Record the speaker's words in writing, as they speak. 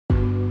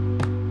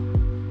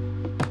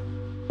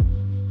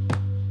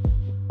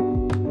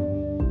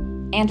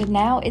And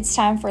now it's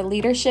time for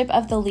Leadership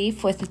of the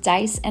Leaf with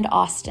Dice and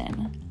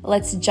Austin.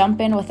 Let's jump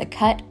in with a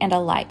cut and a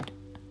light.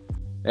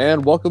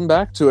 And welcome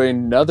back to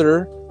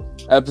another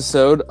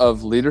episode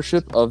of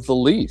Leadership of the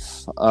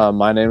Leaf.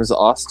 My name is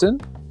Austin.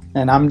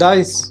 And I'm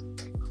Dice.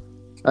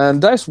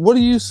 And Dice, what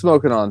are you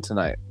smoking on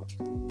tonight?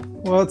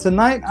 Well,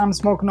 tonight I'm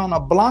smoking on a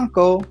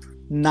Blanco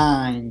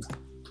 9.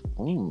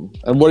 And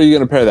what are you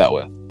going to pair that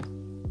with?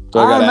 Do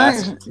I gotta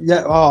ask?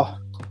 Yeah. Oh,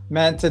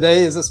 man,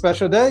 today is a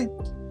special day.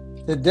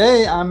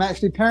 Today I'm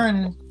actually pairing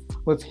it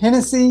with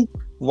Hennessy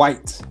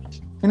White.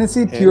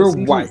 Hennessy Pure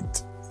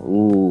White.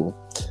 Ooh.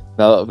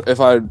 Now,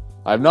 if I've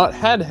not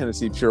had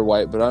Hennessy Pure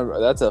White, but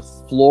that's a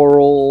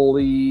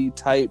floral-y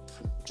type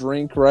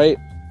drink, right?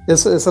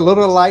 It's a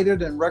little lighter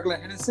than regular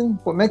Hennessy.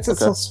 What makes it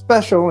so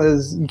special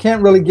is you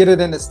can't really get it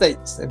in the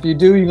States. If you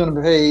do, you're going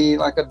to pay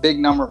like a big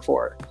number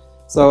for it.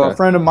 So a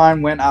friend of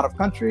mine went out of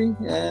country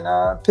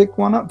and picked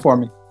one up for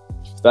me.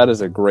 That is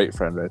a great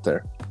friend right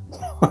there.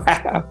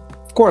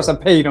 Of course, I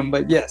paid him,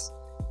 but yes,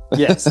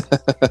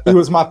 he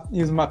was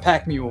my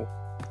pack mule.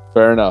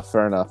 Fair enough.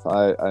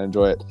 I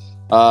enjoy it.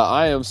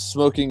 I am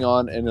smoking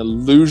on an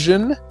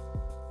Illusion.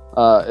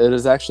 It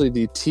is actually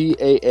the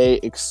TAA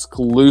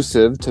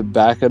exclusive,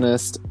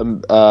 Tobacconist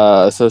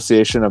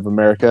Association of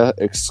America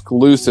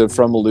exclusive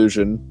from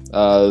Illusion. It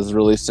was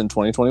released in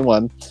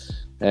 2021,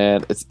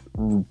 and it's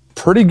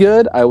pretty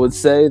good. I would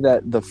say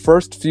that the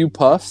first few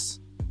puffs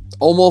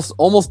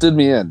almost did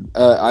me in.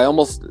 I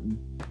almost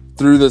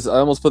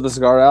put the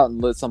cigar out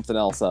and lit something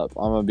else up.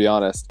 I'm gonna be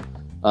honest.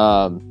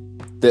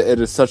 It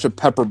is such a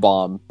pepper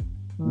bomb.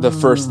 The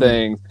first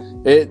thing,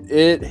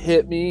 it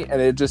hit me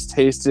and it just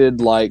tasted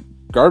like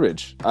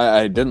garbage.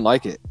 I didn't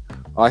like it.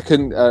 I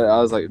couldn't. I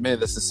was like, man,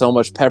 this is so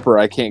much pepper.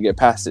 I can't get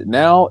past it.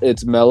 Now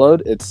it's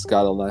mellowed. It's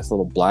got a nice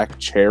little black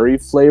cherry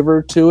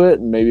flavor to it,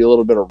 and maybe a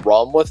little bit of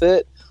rum with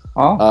it.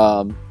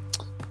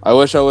 I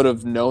wish I would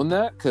have known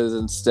that, because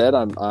instead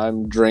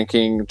I'm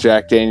drinking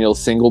Jack Daniel's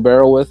Single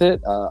Barrel with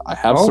it. I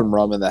have some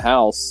rum in the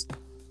house.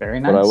 Very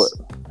nice.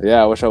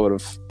 I wish I would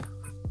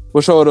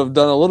have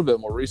done a little bit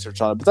more research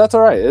on it, but that's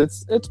all right.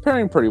 It's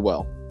pairing pretty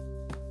well.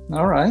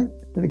 All right.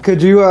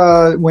 Could you,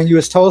 when you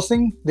was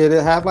toasting, did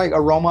it have like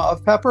aroma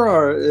of pepper,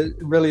 or it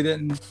really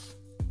didn't?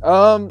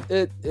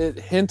 It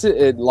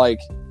hinted,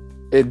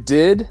 it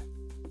did.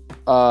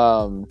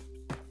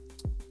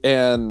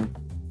 And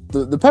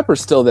the pepper's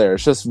still there.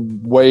 It's just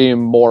way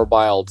more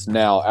mild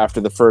now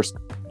after the first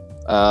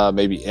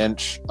maybe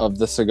inch of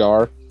the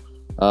cigar.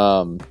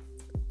 But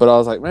I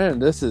was like, man,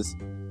 this is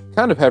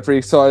kind of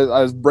peppery. So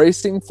I was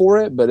bracing for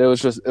it, but it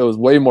was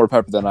way more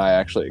pepper than I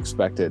actually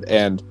expected,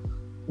 and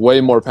way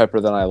more pepper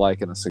than I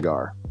like in a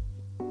cigar.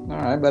 All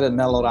right, but it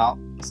mellowed out.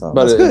 So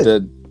but it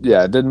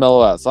did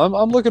mellow out. So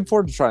I'm looking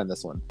forward to trying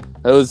this one.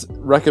 It was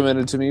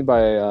recommended to me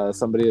by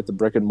somebody at the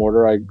brick and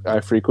mortar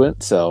I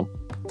frequent, so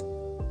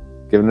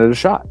giving it a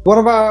shot. What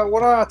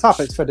are our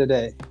topics for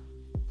today?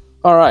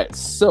 All right,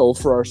 so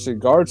for our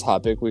cigar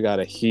topic, we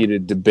got a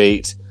heated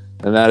debate,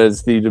 and that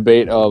is the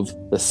debate of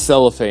the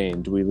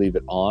cellophane. Do we leave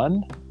it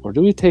on or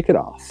do we take it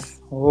off?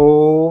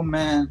 Oh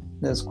man,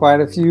 there's quite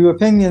a few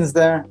opinions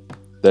there.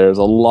 There's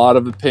a lot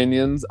of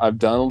opinions. I've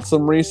done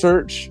some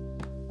research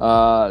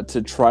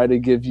to try to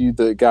give you,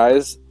 the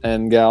guys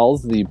and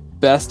gals, the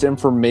best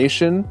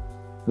information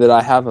that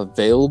I have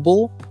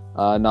available.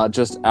 Not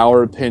just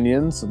our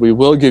opinions. We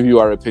will give you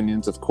our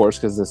opinions, of course,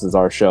 because this is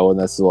our show and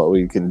this is what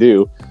we can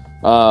do.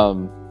 But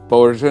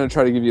we're going to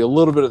try to give you a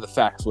little bit of the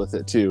facts with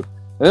it too.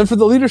 And then for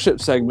the leadership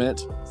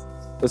segment,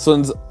 this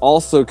one's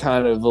also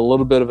kind of a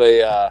little bit of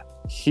a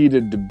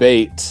heated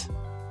debate.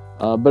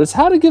 But it's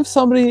how to give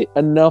somebody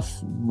enough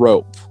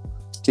rope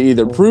to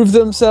either prove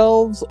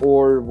themselves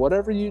or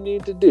whatever you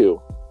need to do.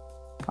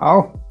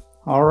 Oh,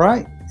 all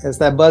right. It's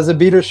that buzzer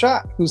beater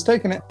shot. Who's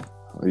taking it?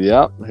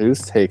 Yep,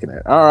 who's taking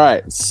it? All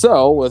right,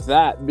 so with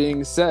that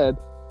being said,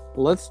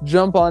 let's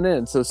jump on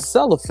in. So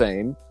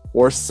cellophane,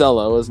 or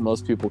cello as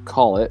most people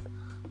call it,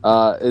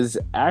 is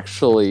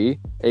actually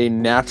a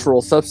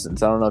natural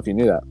substance. I don't know if you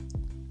knew that.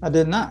 I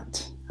did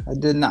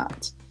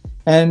not.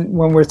 And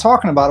when we're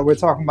talking about it, we're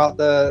talking about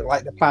the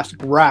plastic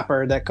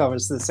wrapper that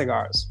covers the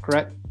cigars,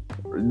 correct?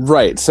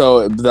 Right,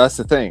 so that's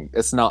the thing.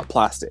 It's not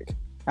plastic.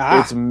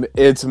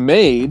 It's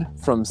made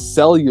from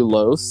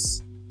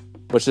cellulose,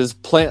 which is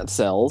plant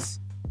cells,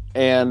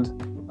 and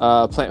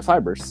plant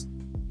fibers.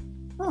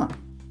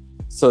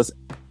 So it's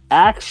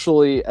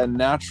actually a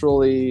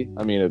naturally,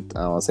 I don't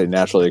want to say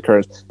naturally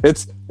occurrence.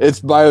 It's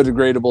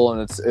biodegradable, and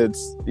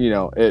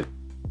it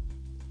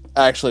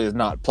actually is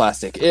not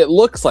plastic. It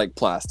looks like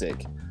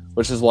plastic,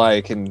 which is why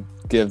it can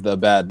give the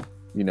bad,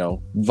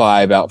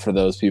 vibe out for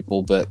those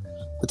people, but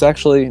it's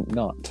actually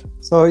not.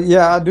 So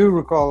yeah, I do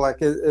recall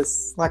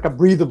it's like a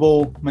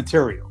breathable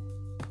material.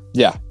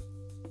 Yeah.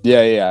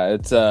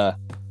 It's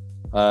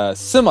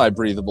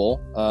semi-breathable.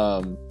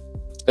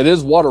 It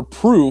is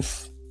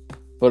waterproof,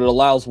 but it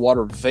allows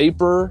water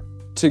vapor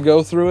to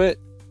go through it,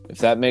 if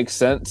that makes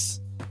sense.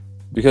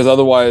 Because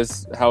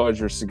otherwise, how is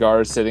your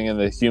cigar sitting in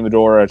the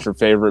humidor at your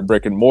favorite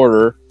brick and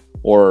mortar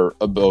or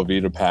a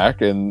Bovita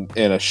pack in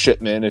a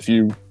shipment? If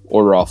you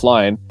order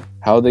offline,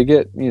 how they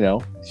get,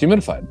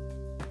 humidified.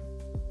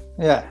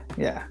 Yeah.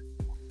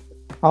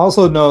 I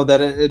also know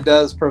that it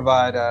does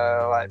provide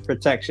like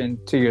protection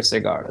to your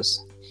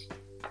cigars.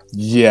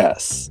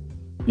 Yes.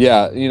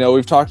 Yeah.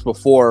 We've talked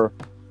before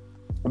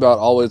about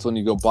always when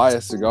you go buy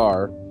a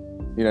cigar,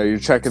 you're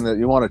checking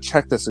you want to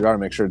check the cigar,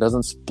 make sure it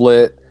doesn't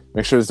split,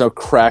 make sure there's no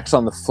cracks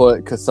on the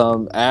foot because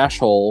some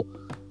asshole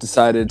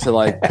decided to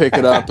like pick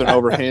it up and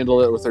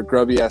overhandle it with their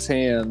grubby ass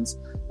hands,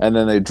 and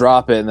then they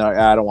drop it and they're like,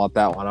 I don't want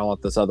that one, I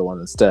want this other one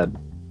instead.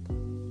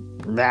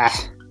 Nah.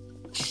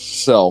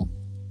 So,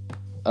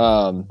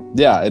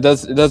 it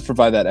does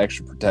provide that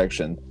extra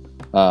protection,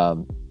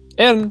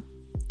 and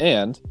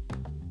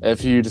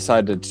if you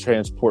decide to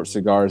transport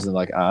cigars in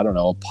like, I don't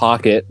know, a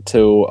pocket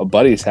to a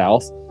buddy's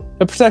house,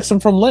 it protects them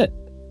from lint,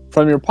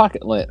 from your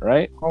pocket lint,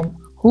 right?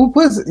 Who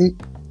puts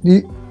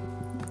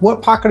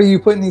what pocket are you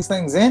putting these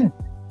things in?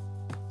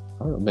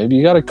 I don't know, maybe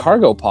you got a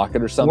cargo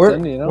pocket or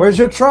something. Where's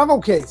your travel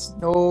case?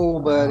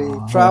 Nobody.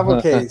 Travel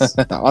case.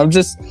 I'm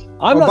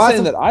not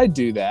saying that I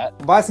do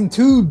that. Buy some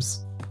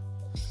tubes.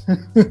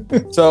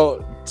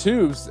 So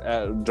tubes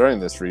during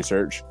this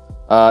research,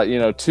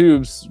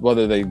 tubes,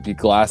 whether they be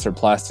glass or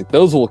plastic,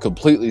 those will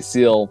completely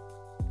seal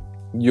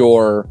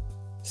your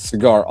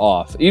cigar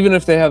off. Even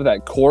if they have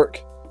that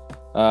cork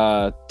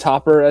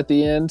topper at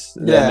the end,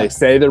 then they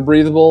say they're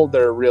breathable,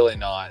 they're really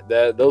not.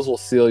 Those will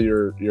seal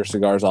your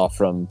cigars off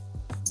from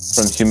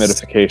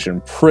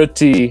humidification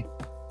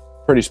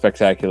pretty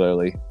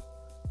spectacularly.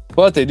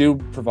 But they do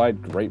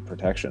provide great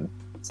protection.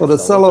 So the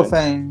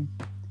cellophane.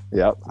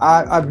 Yep.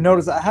 I've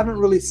noticed I haven't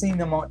really seen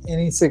them on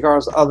any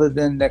cigars other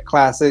than the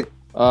classic.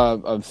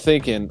 I'm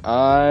thinking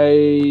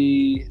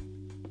I've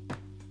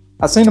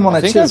seen them on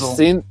a chisel.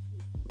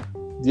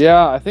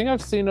 I think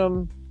I've seen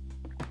them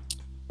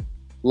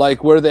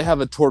like where they have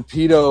a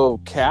torpedo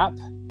cap.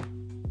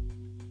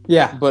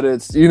 Yeah. But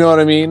it's, you know what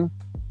I mean?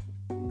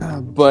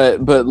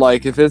 But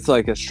like if it's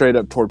like a straight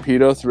up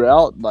torpedo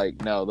throughout,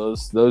 like no,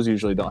 those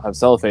usually don't have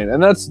cellophane.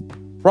 And that's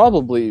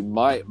probably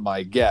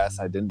my guess.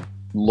 I didn't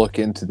look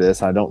into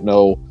this. I don't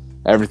know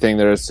everything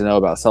there is to know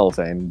about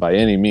cellophane by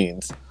any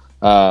means.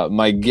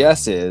 My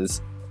guess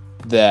is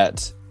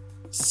that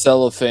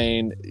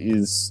cellophane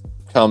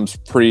comes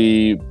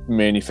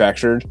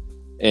pre-manufactured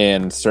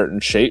in certain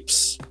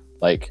shapes,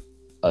 like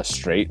a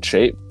straight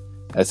shape,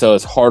 and so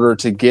it's harder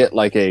to get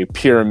like a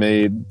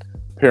pyramid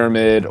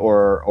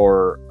or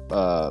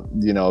a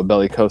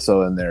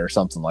bellicoso in there or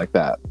something like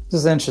that. This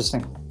is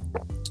interesting.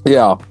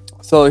 Yeah.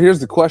 So here's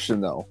the question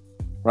though,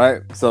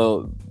 right?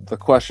 So the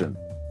question: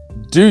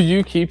 do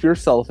you keep your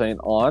cellophane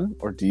on,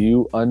 or do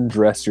you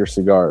undress your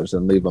cigars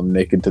and leave them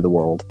naked to the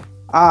world?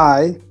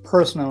 I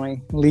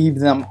personally leave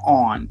them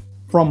on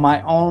from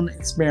my own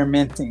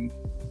experimenting.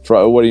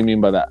 What do you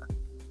mean by that?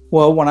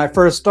 Well, when I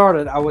first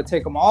started, I would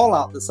take them all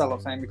out the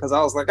cellophane because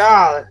I was like,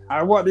 I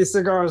want these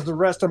cigars to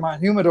rest in my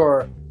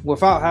humidor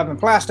without having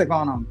plastic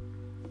on them.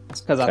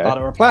 It's because I thought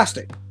they were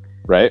plastic.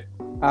 Right.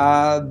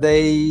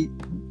 They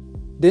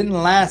didn't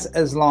last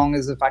as long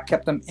as if I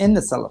kept them in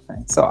the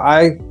cellophane. So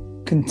I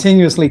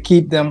continuously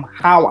keep them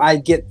how I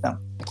get them.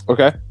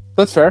 Okay,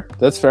 that's fair.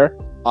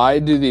 I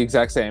do the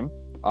exact same.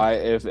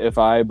 If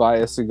I buy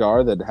a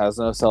cigar that has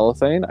no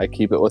cellophane, I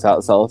keep it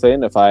without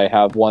cellophane. If I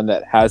have one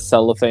that has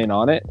cellophane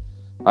on it,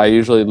 I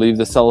usually leave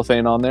the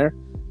cellophane on there.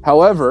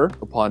 However,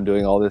 upon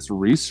doing all this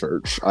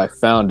research, I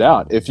found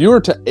out if you were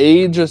to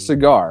age a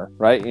cigar,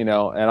 right, and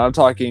I'm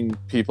talking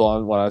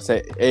people, when I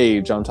say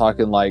age, I'm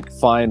talking like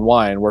fine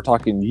wine. We're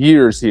talking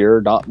years here,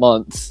 not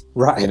months.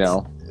 Right.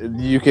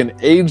 You can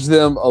age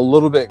them a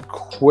little bit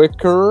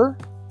quicker.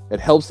 It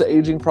helps the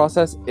aging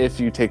process if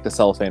you take the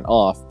cellophane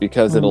off,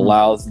 because it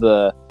allows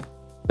the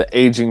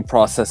aging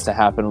process to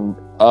happen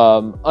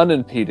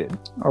unimpeded.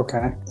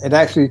 Okay. It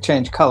actually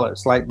changed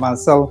colors. Like my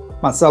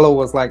cello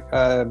was like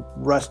a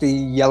rusty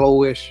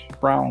yellowish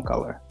brown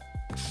color.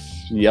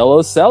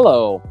 Yellow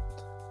cello.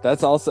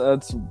 That's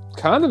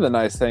kind of the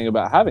nice thing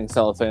about having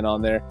cellophane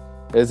on there,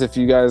 is if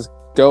you guys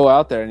go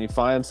out there and you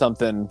find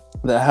something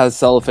that has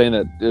cellophane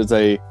that is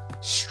a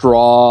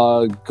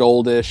straw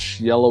goldish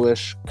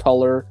yellowish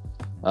color,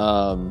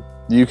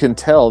 you can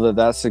tell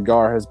that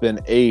cigar has been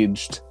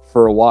aged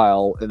for a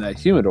while in that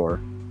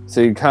humidor. So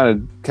you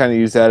kind of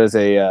use that as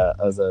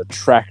a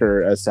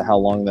tracker as to how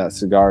long that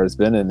cigar has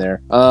been in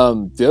there.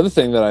 The other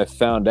thing that I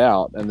found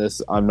out, and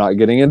this, I'm not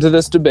getting into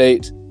this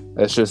debate,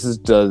 this is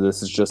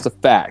just a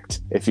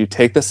fact. If you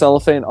take the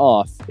cellophane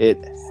off,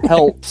 it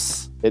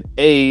helps, it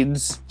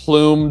aids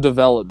plume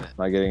development.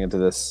 I'm not getting into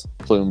this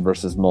plume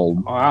versus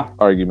mold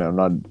argument. I'm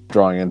not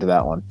drawing into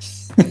that one.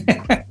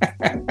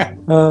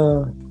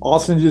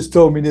 Austin just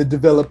told me to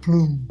develop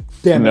plume.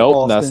 Damn nope, it,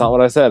 Austin. That's not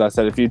what I said. I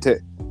said if you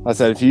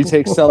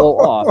take cello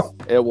off,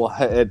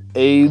 it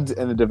aids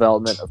in the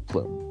development of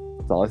plume.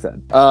 That's all I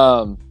said.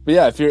 But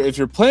yeah, if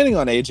you're planning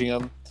on aging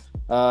them,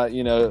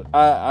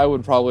 I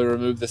would probably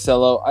remove the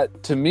Cello.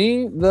 To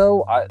me,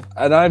 though,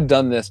 I've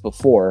done this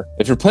before.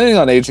 If you're planning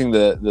on aging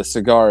the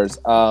cigars,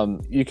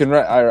 you can.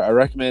 I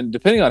recommend,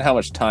 depending on how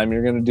much time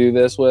you're going to do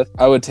this with,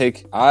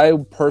 I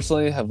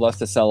personally have left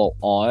the Cello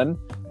on.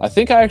 I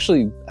think I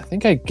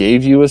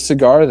gave you a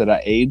cigar that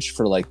I aged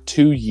for like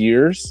 2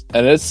 years,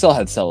 and it still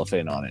had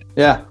cellophane on it.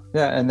 Yeah,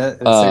 and that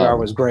cigar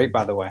was great,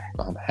 by the way.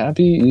 I'm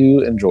happy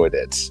you enjoyed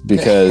it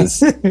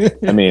because,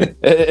 I mean,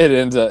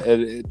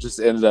 it just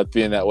ended up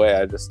being that way.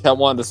 I just kept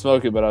wanting to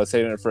smoke it, but I was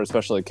saving it for a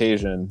special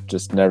occasion.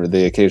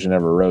 The occasion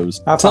never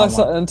rose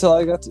until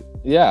I got to.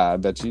 Yeah, I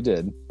bet you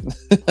did.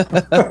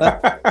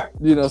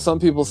 Some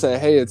people say,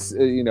 hey, it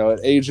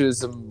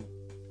ages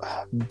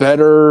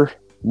better,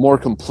 more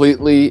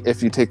completely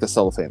if you take the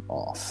cellophane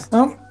off.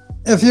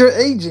 If you're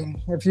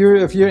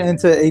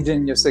into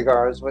aging your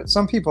cigars, but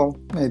some people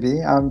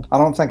maybe. I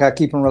don't think I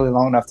keep them really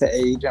long enough to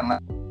age,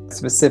 unless I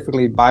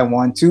specifically buy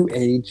one to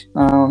age.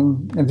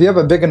 If you have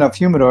a big enough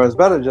humidor, it's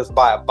better to just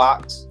buy a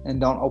box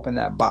and don't open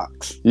that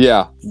box.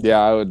 Yeah,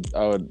 I would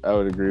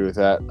agree with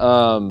that.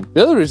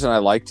 The other reason I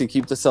like to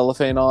keep the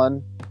cellophane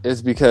on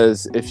is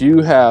because if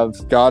you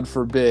have, God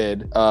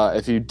forbid,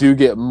 if you do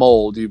get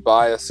mold, you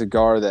buy a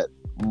cigar that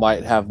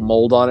might have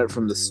mold on it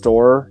from the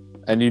store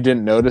and you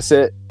didn't notice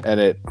it and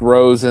it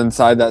grows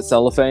inside that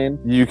cellophane,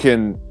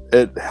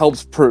 it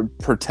helps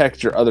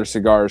protect your other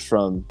cigars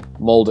from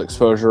mold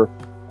exposure.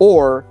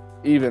 Or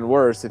even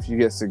worse, if you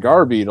get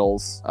cigar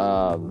beetles,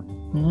 I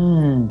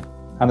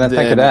didn't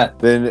think of that.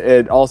 Then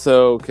it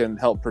also can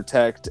help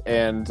protect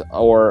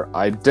or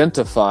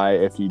identify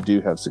if you do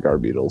have cigar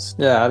beetles.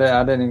 Yeah,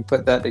 I didn't even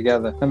put that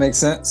together. That makes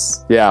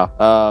sense. Yeah.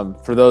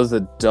 For those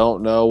that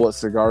don't know what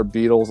cigar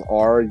beetles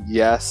are,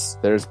 yes,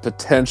 there's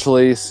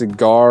potentially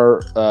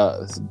cigar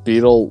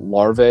beetle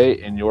larvae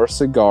in your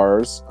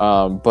cigars,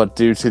 but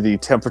due to the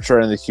temperature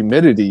and the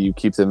humidity you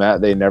keep them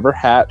at, they never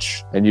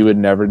hatch, and you would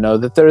never know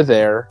that they're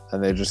there,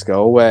 and they just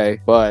go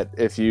away. But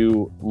if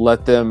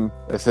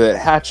it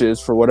hatches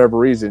for whatever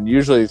reason,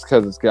 usually it's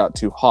because it's got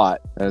too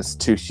hot and it's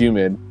too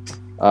humid,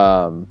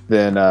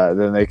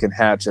 then they can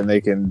hatch and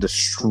they can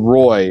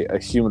destroy a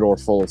humidor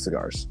full of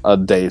cigars a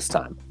day's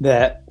time.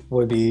 That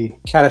would be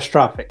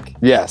catastrophic.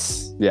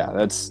 Yes. Yeah,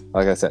 that's,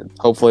 like I said,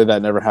 hopefully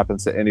that never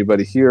happens to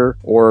anybody here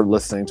or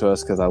listening to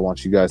us, because I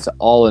want you guys to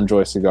all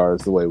enjoy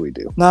cigars the way we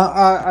do. Now,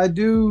 I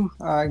do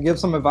give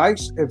some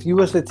advice. If you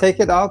was to take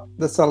it out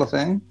the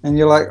cellophane and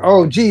you're like,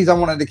 oh, geez, I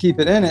wanted to keep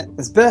it in it,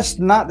 it's best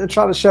not to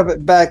try to shove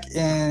it back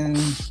in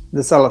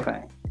the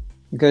cellophane,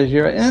 because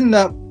you'll end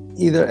up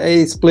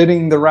either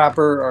splitting the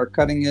wrapper or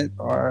cutting it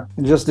or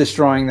just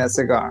destroying that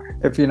cigar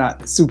if you're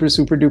not super,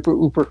 super duper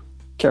ooper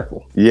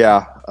careful.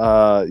 Yeah.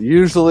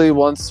 Usually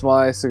once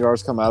my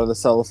cigars come out of the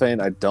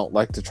cellophane, I don't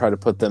like to try to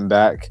put them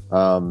back.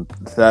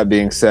 That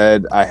being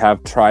said, I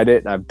have tried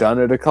it and I've done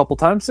it a couple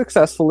times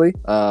successfully,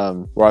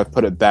 where I've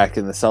put it back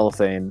in the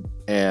cellophane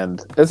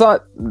and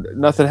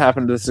nothing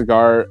happened to the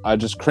cigar. I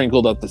just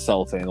crinkled up the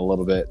cellophane a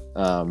little bit.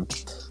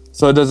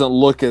 So it doesn't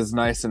look as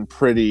nice and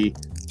pretty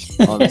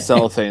on the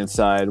cellophane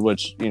side,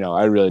 which,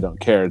 I really don't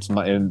care. It's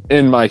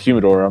in my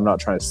humidor. I'm not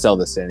trying to sell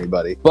this to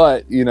anybody,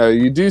 but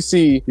you do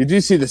see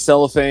the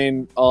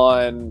cellophane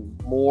on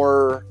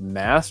more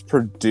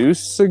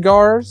mass-produced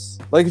cigars.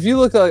 Like if you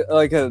look at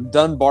like a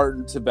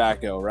Dunbarton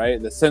tobacco,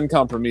 right? The Sin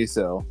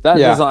Compromiso, that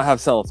does not have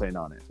cellophane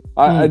on it.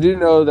 I do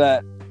know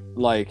that,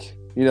 like,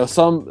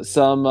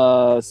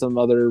 some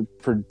other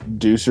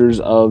producers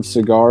of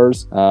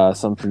cigars,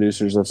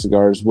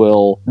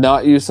 will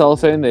not use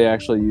cellophane. They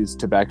actually use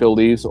tobacco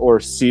leaves or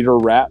cedar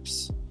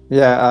wraps.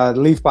 Yeah,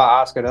 Leaf by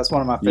Oscar. That's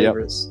one of my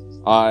favorites.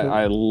 Yep.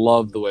 I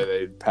love the way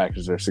they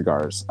package their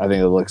cigars. I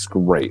think it looks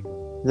great.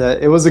 Yeah,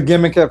 it was a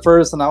gimmick at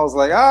first, and I was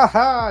like,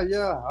 aha,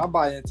 yeah, I'll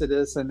buy into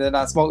this. And then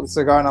I smoked the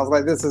cigar, and I was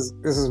like, this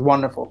is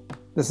wonderful.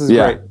 This is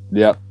great.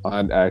 Yep.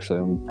 I'm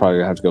probably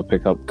gonna have to go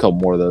pick up a couple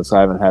more of those.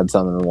 I haven't had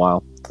some in a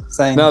while.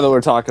 Same. Now that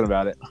we're talking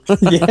about it.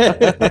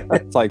 Yeah.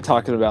 It's like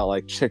talking about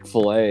like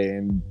Chick-fil-A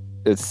and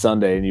it's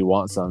Sunday and you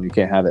want some, you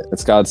can't have it.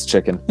 It's God's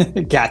chicken.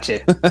 Gotcha.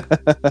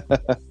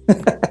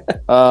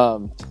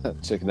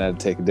 Chicken had to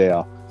take a day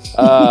off.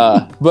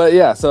 But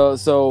yeah,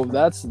 so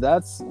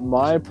that's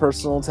my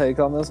personal take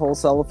on this whole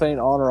cellophane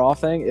on or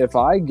off thing. If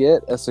I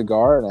get a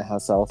cigar and it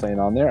has cellophane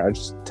on there, I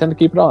just tend to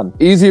keep it on.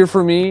 Easier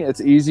for me. It's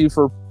easy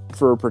for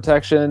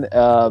protection.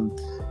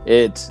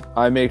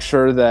 I make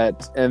sure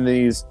that in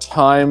these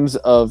times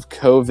of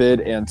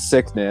COVID and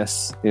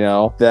sickness,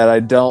 that I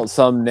don't,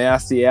 some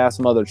nasty ass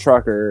mother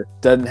trucker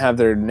doesn't have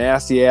their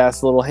nasty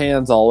ass little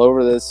hands all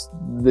over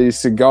these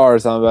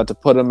cigars I'm about to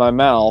put in my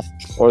mouth,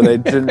 or they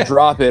didn't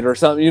drop it or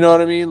something. You know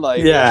what I mean?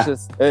 Like, yeah.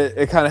 It's just,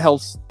 it kind of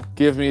helps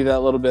give me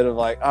that little bit of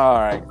like, all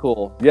right,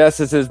 cool. Yes,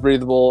 this is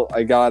breathable.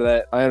 I got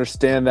it. I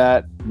understand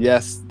that.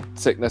 Yes,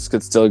 sickness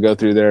could still go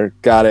through there.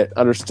 Got it.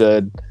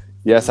 Understood.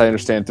 Yes, I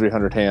understand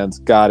 300 hands.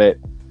 Got it.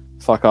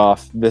 Fuck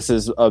off. This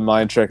is a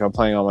mind trick I'm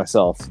playing on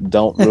myself.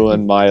 Don't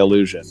ruin my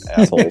illusion,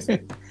 assholes.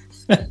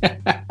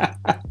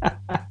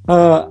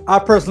 I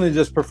personally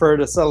just prefer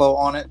the Cello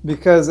on it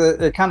because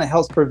it kind of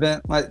helps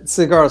prevent like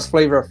cigars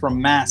flavor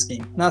from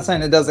masking. Not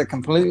saying it does it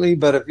completely,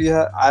 but if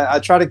you I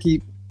try to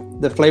keep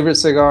the flavored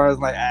cigars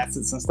like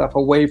acids and stuff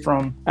away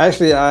from.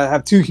 Actually, I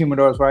have 2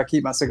 humidors where I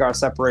keep my cigars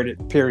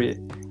separated, period.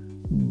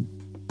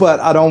 But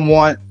I don't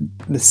want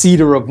the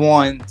cedar of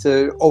one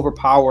to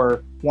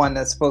overpower one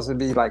that's supposed to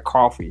be like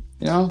coffee,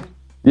 you know?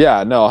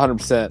 Yeah, no,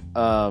 100%.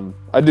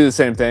 I do the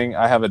same thing.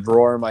 I have a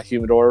drawer in my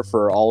humidor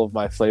for all of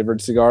my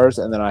flavored cigars,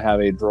 and then I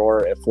have a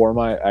drawer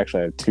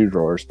actually I have 2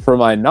 drawers for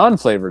my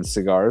non-flavored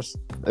cigars.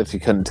 If you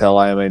couldn't tell,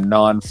 I am a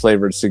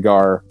non-flavored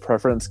cigar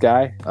preference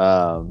guy.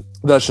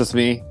 That's just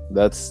me.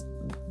 That's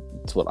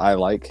what I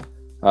like.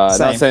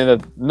 Not saying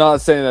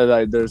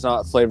that there's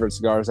not flavored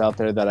cigars out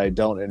there that I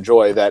don't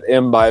enjoy. That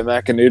M by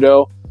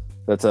Macanudo,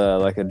 that's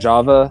like a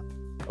Java.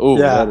 Oh,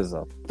 yeah.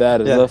 that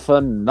is a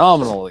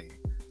phenomenally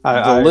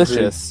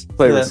delicious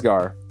flavored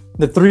cigar.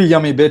 The 3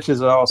 yummy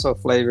bitches are also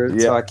flavored,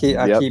 so I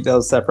keep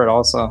those separate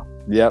also.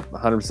 Yep,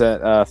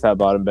 100%. Fat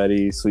Bottom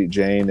Betty, Sweet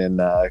Jane,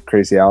 and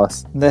Crazy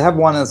Alice. They have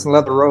one that's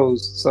Leather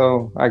Rose,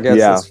 so I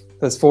guess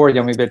it's 4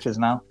 yummy bitches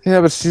now. Yeah,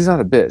 but she's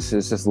not a bitch.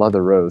 It's just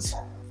Leather Rose.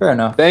 Fair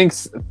enough.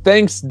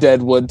 Thanks,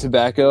 Deadwood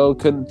Tobacco.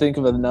 Couldn't think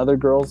of another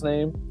girl's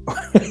name.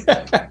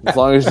 As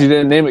long as you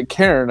didn't name it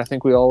Karen, I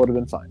think we all would have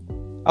been fine.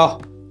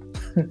 Oh,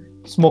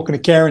 smoking a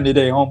Karen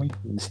today, homie.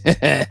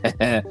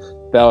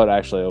 That would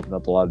actually open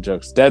up a lot of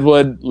jokes.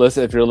 Deadwood,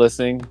 listen, if you're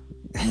listening,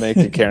 make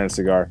a Karen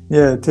cigar.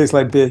 Yeah, it tastes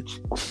like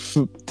bitch.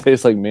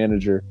 Tastes like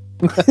manager.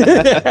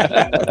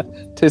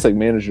 Tastes like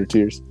manager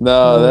tears.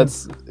 No,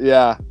 that's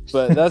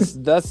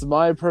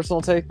my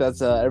personal take.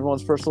 That's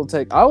everyone's personal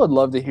take. I would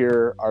love to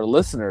hear our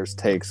listeners'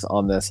 takes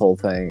on this whole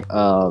thing.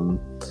 What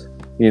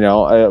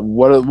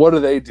do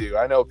they do?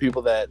 I know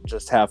people that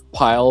just have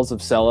piles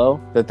of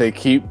Cello that they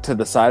keep to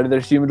the side of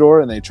their humidor,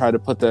 and they try to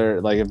put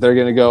their, like, if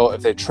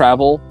they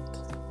travel,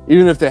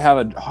 even if they have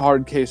a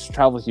hard case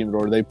travel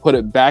humidor, they put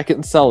it back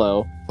in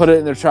Cello, put it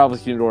in their travel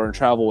humidor, and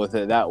travel with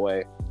it that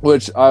way,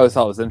 which I always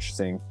thought was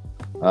interesting.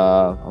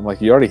 I'm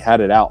like, you already had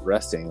it out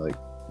resting. Like,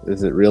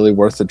 is it really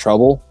worth the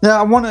trouble? Yeah,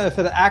 I wonder if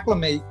it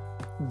acclimate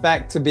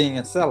back to being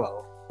a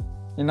Cello,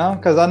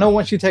 because I know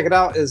once you take it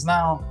out,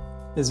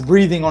 it's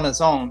breathing on its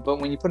own. But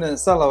when you put it in a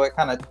Cello, it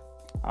kind of,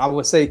 I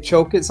would say,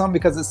 choke it some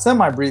because it's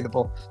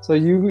semi-breathable. So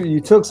you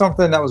took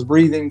something that was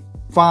breathing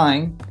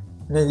fine,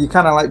 and then you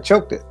kind of like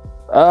choked it.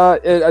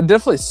 It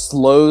definitely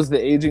slows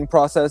the aging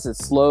process.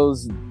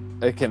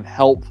 It can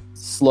help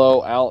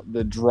slow out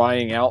the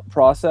drying out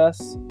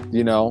process,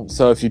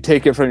 so if you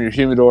take it from your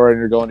humidor and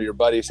you're going to your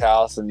buddy's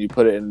house and you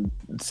put it in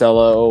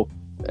Cello,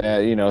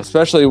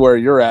 especially where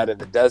you're at in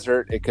the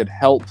desert, it could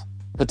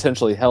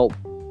potentially help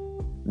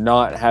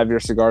not have your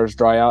cigars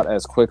dry out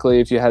as quickly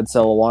if you had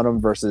Cello on them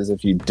versus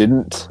if you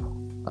didn't.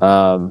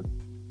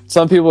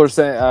 Some people are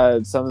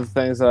saying, some of the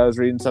things that I was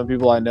reading, some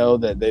people I know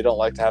that they don't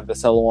like to have the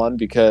Cello on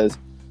because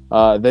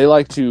they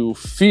like to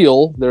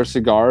feel their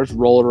cigars,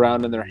 roll it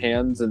around in their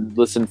hands, and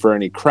listen for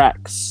any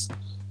cracks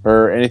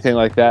or anything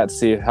like that.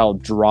 See how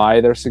dry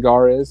their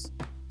cigar is.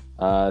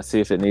 See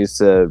if it needs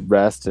to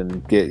rest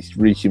and get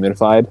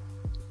rehumidified.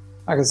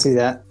 I can see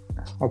that.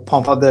 Or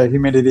pump up the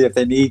humidity if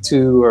they need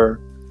to,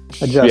 or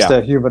adjust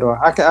the humidor.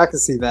 I can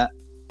see that.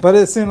 But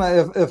it seemed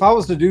like if I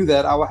was to do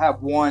that, I would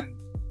have 1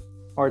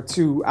 or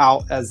 2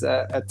 out as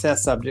a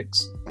test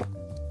subjects.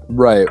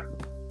 Right.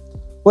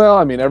 Well,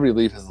 I mean, every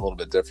leaf is a little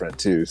bit different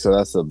too, so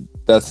that's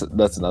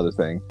another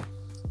thing.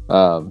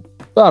 But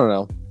I don't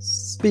know.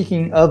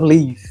 Speaking of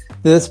leaf,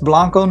 this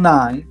Blanco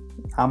 9,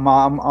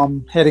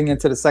 I'm heading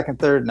into the second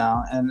third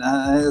now, and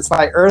it's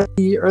like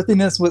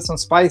earthiness with some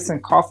spice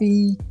and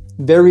coffee,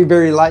 very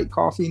very light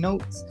coffee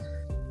notes,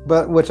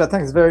 but which I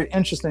think is very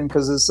interesting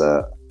because it's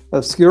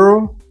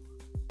Oscuro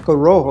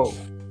Corojo.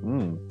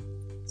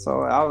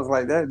 So I was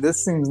like,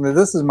 this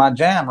is my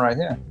jam right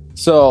here.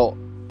 So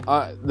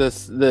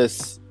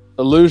this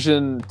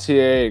Illusion TA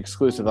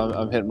exclusive,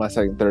 I'm hitting my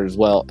second third as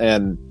well,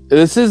 and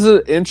this is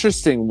an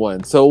interesting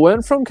one. So it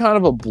went from kind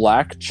of a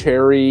black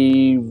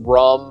cherry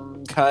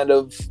rum kind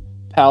of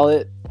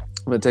palette.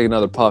 I'm gonna take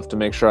another puff to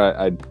make sure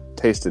I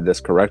tasted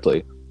this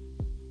correctly.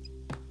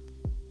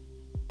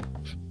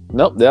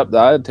 Nope, yep,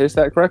 I taste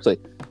that correctly.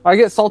 I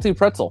get salty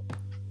pretzel.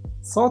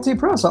 Salty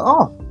pretzel.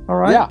 Oh, all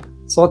right. Yeah,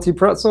 salty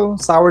pretzel,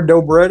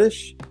 sourdough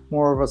breadish,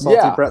 more of a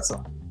salty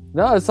pretzel.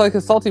 No, it's like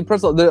a salty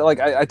pretzel. Like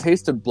I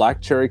tasted black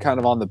cherry kind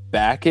of on the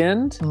back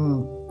end.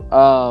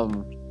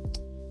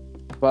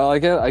 But I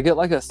get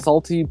like a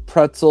salty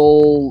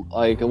pretzel,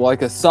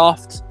 like a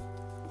soft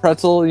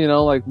pretzel,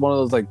 like one of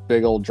those like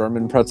big old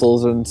German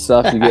pretzels and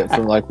stuff you get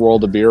from like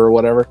World of Beer or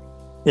whatever.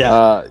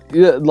 Yeah.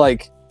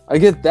 Like I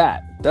get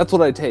that. That's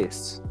what I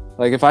taste.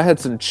 Like if I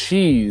had some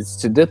cheese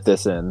to dip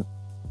this in.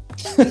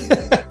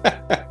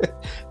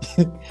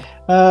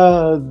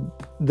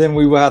 Then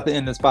we will have to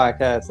end this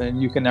podcast and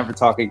you can never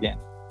talk again.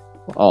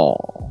 Oh.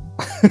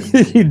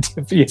 You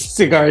dip your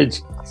cigar in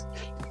cheese.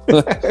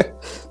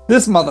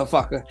 This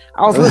motherfucker.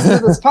 I was listening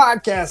to this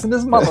podcast and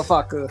this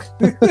motherfucker.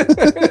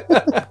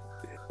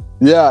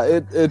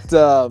 Yeah,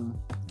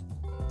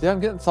 I'm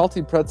getting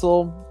salty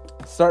pretzel.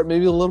 start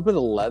maybe a little bit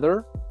of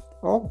leather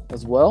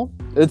as well.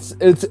 It's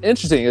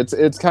interesting.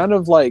 It's kind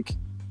of like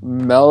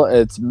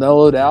it's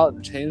mellowed out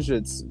and changed.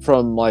 It's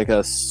from like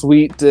a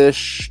sweet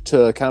dish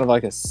to kind of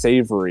like a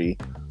savory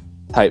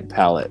type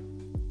palate.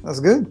 That's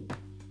good.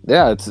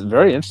 Yeah, it's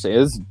very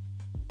interesting.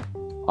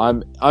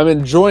 I'm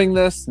enjoying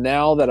this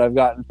now that I've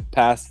gotten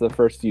past the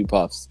first few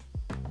puffs.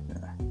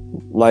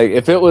 Like,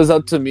 if it was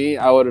up to me,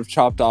 I would have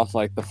chopped off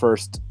like the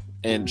first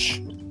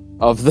inch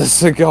of the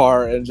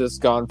cigar and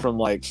just gone from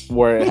like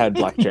where it had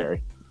black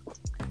cherry.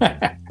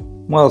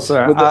 Well,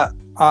 sir,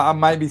 I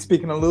might be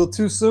speaking a little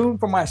too soon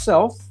for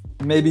myself.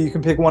 Maybe you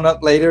can pick one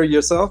up later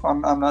yourself.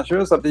 I'm not sure.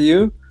 It's up to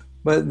you.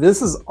 But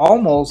this is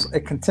almost a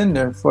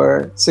contender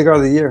for Cigar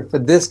of the Year for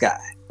this guy.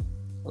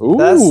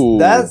 Ooh.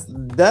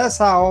 That's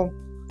how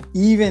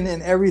even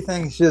and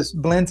everything's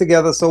just blend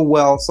together so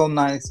well, so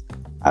nice.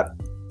 A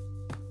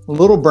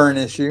little burn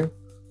issue.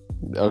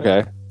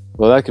 Okay.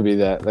 Well, that could be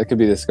that. That could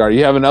be the cigar.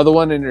 You have another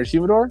one in your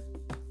humidor,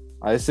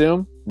 I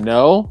assume?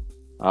 No?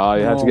 Oh,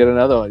 you have to get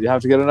another one. You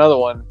have to get another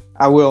one.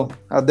 I will.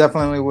 I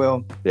definitely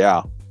will.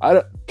 Yeah.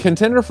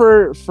 Contender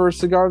for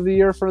Cigar of the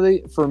Year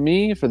for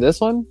me, for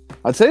this one,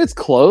 I'd say it's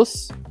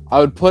close. I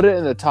would put it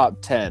in the top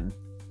 10.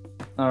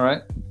 All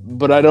right.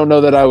 But I don't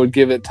know that I would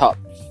give it top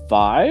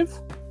 5.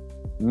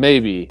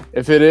 Maybe.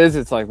 If it is,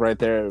 it's like right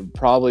there.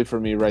 Probably for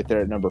me, right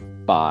there at number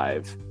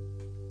 5.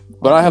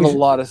 But I have a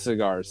lot of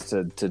cigars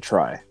to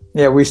try.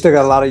 Yeah, we still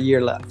got a lot of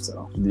year left.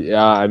 So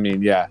yeah, I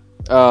mean, yeah.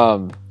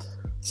 So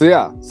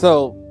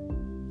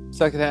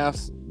second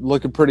half's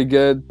looking pretty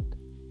good.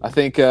 I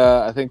think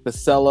the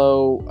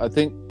Cello. I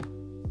think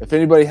if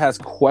anybody has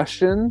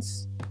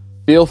questions,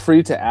 feel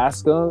free to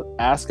ask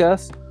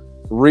us.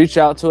 Reach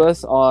out to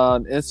us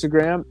on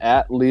Instagram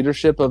at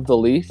Leadership of the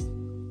Leaf,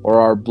 or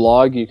our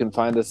blog. You can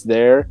find us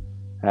there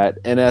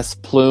at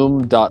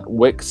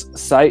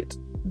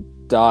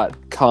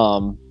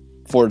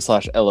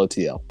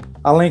nsplume.wixsite.com/LOTL.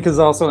 Our link is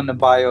also in the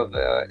bio of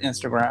the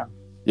Instagram.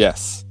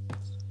 Yes.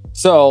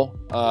 So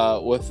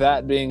with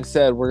that being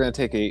said, we're going to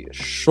take a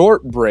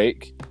short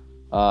break,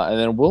 and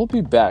then we'll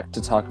be back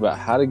to talk about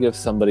how to give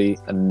somebody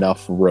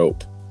enough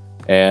rope.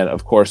 And,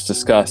 of course,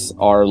 discuss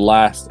our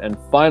last and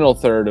final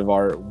third of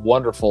our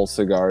wonderful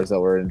cigars that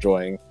we're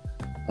enjoying.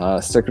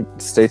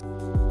 Stay.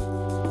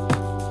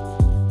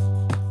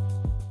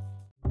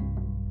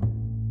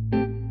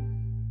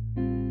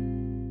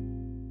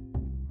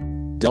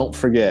 Don't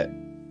forget,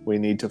 we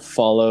need to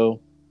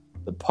follow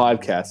the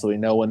podcast so we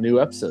know when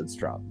new episodes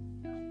drop.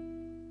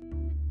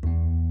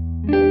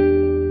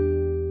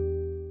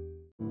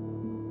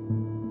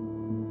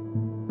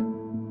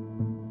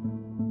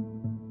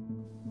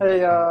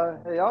 Hey,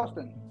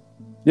 Austin.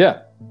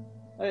 Yeah.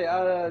 Hey,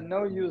 I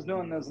know you was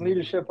doing this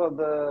Leadership of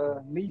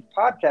the Leaf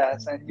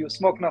podcast, and you were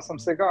smoking on some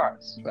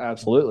cigars.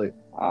 Absolutely.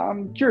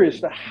 I'm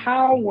curious,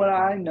 how would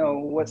I know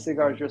what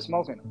cigars you're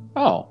smoking?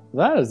 Oh,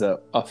 that is a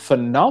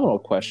phenomenal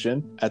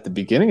question. At the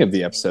beginning of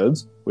the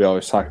episodes, we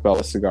always talk about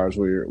what cigars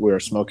we are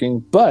smoking.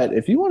 But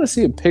if you want to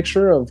see a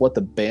picture of what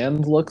the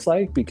band looks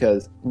like,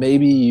 because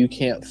maybe you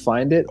can't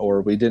find it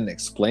or we didn't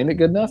explain it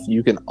good enough,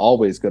 you can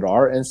always go to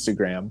our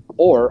Instagram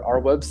or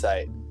our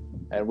website,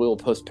 and we will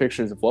post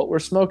pictures of what we're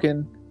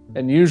smoking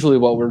and usually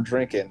what we're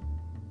drinking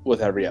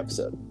with every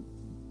episode.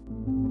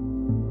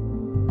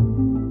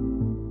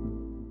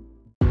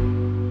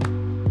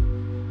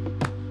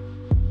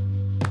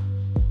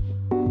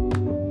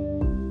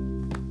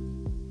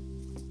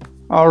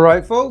 All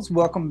right, folks,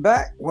 welcome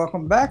back.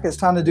 It's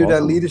time to do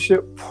that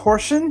leadership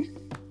portion.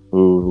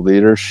 Ooh,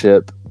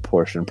 leadership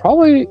portion.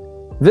 Probably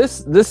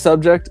this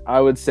subject, I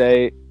would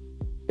say,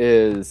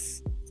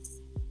 is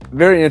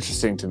very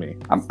interesting to me.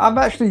 I've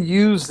actually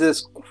used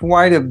this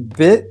quite a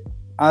bit.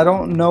 I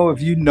don't know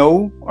if you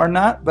know or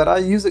not, but I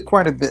use it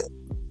quite a bit.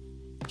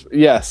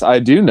 Yes, I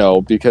do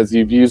know because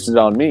you've used it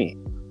on me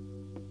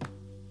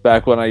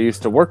back when I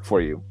used to work for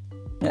you.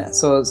 Yeah,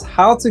 so it's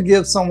how to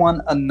give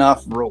someone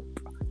enough rope.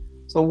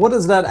 So what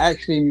does that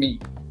actually mean?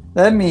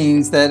 That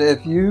means that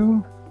if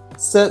you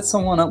set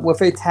someone up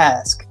with a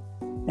task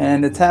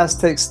and the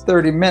task takes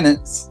 30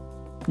 minutes,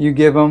 you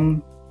give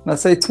them,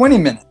 let's say, 20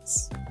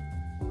 minutes.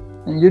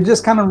 And you're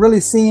just kind of really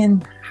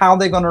seeing how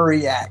they're going to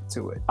react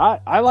to it.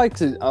 I like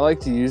to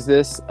use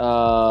this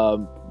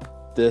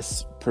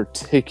this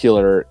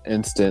particular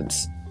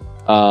instance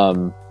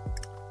on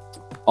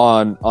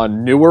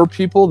newer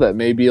people that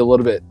may be a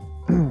little bit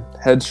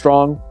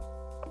headstrong,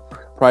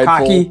 prideful.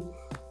 Cocky.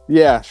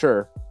 Yeah,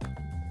 sure.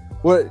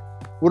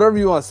 Whatever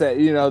you want to say.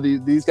 You know,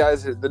 these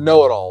guys are the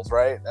know-it-alls,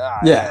 right?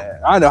 Yeah.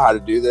 I know how to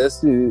do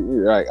this.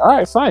 You're like, all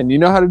right, fine. You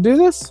know how to do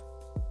this?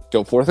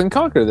 Go forth and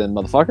conquer then,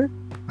 motherfucker.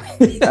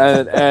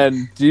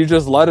 and you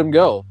just let them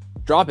go.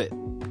 Drop it.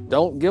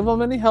 Don't give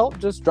them any help.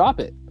 Just drop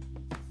it.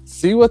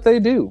 See what they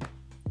do.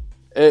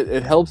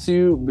 It helps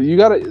you. But you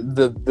gotta.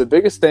 The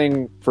biggest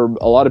thing for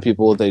a lot of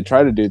people, they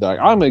try to do, they're like,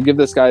 I'm gonna give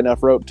this guy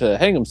enough rope to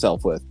hang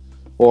himself with,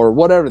 or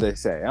whatever they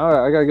say.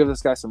 I gotta give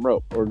this guy some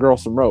rope or girl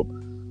some rope.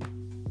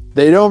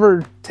 They don't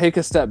ever take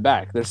a step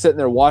back. They're sitting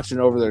there watching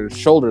over their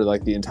shoulder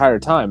like the entire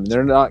time.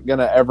 They're not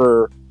gonna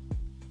ever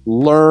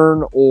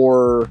learn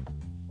or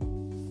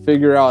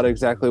figure out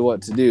exactly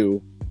what to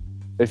do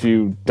if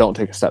you don't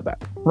take a step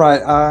back.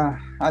 Right.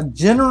 I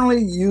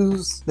generally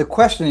use the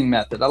questioning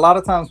method. A lot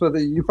of times, whether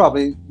you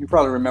probably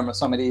remember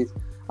some of these,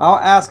 I'll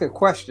ask a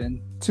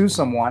question to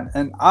someone,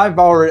 and I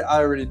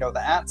already know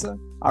the answer.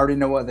 I already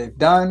know what they've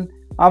done.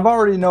 I've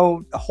already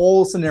know the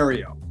whole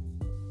scenario.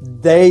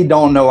 They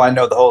don't know I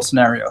know the whole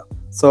scenario.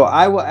 So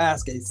I will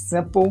ask a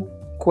simple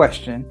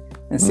question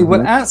and see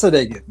what answer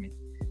they give me.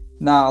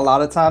 Now, a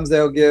lot of times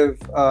they'll give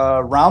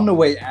a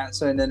round-the-way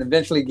answer and then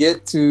eventually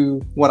get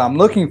to what I'm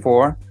looking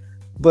for.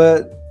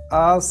 But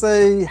I'll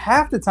say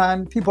half the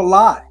time people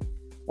lie,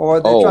 or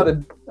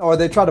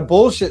they try to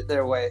bullshit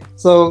their way.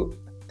 So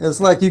it's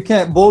like you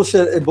can't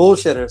bullshit a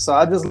bullshitter. So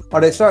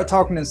or they start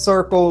talking in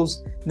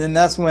circles. Then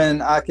that's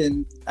when I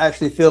can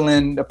actually fill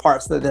in the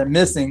parts that they're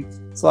missing,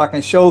 so I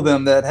can show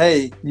them that,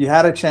 hey, you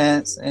had a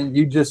chance and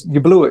you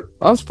blew it.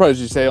 I'm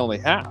surprised you say only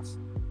half.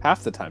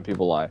 Half the time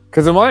people lie.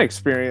 Because in my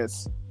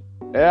experience,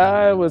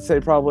 I would say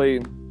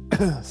probably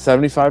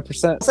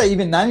 75%. I'd say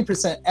even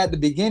 90% at the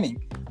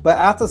beginning. But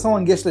after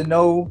someone gets to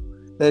know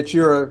that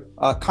you're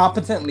a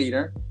competent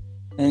leader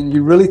and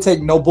you really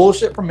take no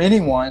bullshit from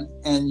anyone,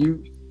 and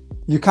you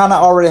kind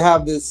of already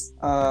have this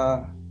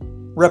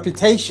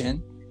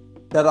reputation,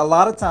 that a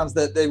lot of times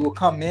that they will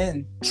come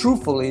in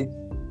truthfully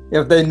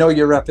if they know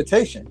your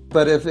reputation.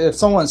 But if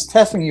someone's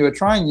testing you or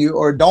trying you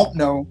or don't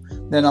know,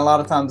 then a lot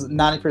of times,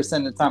 90%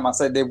 of the time, I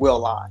say they will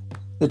lie.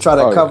 They try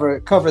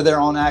to cover their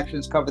own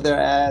actions, cover their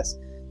ass,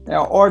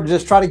 or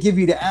just try to give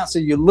you the answer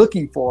you're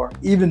looking for,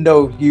 even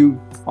though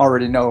you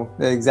already know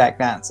the exact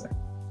answer,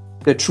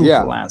 the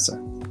truthful answer.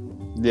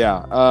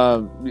 Yeah. I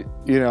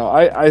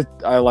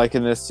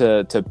liken this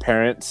to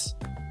parents.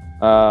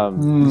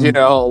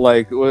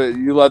 Like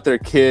you let their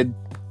kid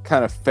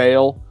kind of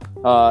fail.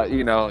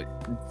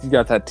 You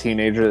got that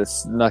teenager that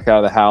snuck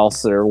out of the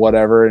house or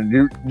whatever,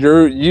 and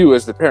you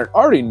as the parent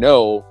already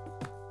know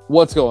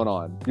what's going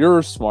on.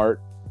 You're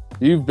smart.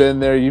 You've been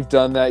there. You've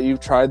done that.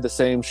 You've tried the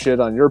same shit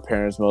on your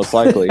parents, most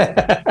likely.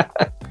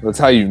 That's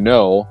how you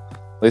know.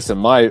 At least in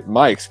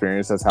my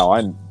experience, that's how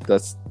I'm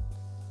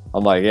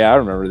like, yeah, I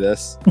remember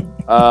this.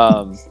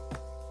 But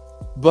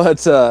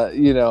it's that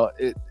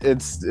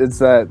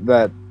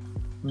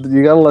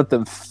you got to let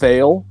them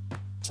fail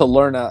to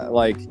learn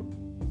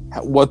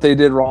what they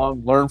did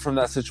wrong, learn from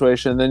that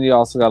situation. And then you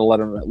also got to let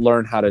them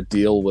learn how to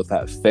deal with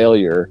that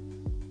failure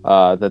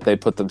that they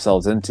put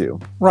themselves into.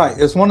 Right.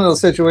 It's one of those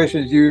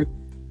situations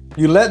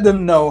you let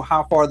them know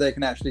how far they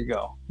can actually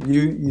go.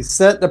 You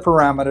set the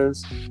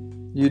parameters.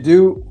 You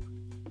do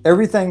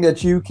everything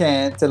that you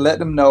can to let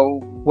them know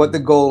what the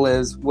goal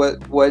is,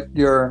 what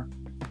your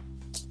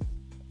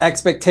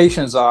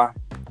expectations are,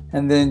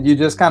 and then you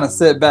just kind of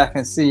sit back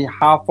and see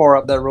how far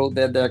up that road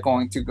that they're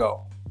going to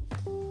go.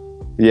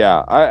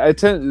 Yeah, I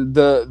tend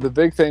the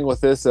big thing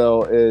with this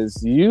though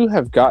is you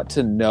have got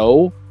to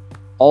know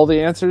all the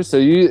answers. So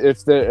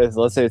if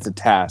let's say it's a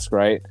task,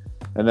 right,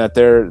 and that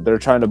they're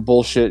trying to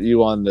bullshit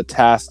you on the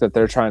task that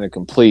they're trying to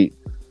complete,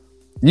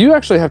 you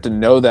actually have to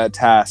know that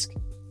task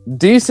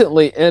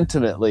decently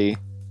intimately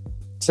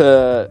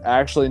to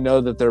actually know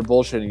that they're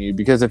bullshitting you.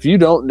 Because if you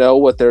don't know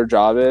what their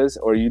job is,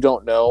 or you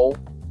don't know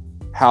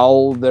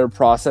how their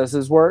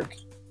processes work,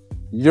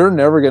 you're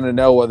never going to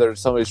know whether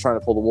somebody's trying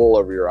to pull the wool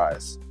over your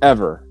eyes,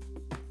 ever.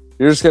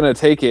 You're just going to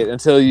take it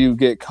until you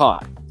get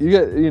caught.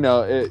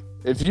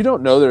 If you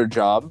don't know their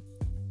job,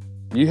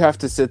 you have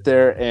to sit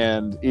there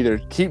and either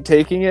keep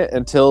taking it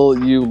until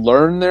you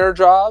learn their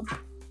job,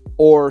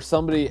 or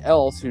somebody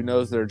else who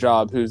knows their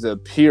job, who's a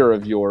peer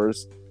of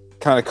yours,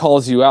 kind of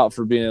calls you out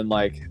for being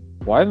like,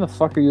 why in the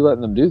fuck are you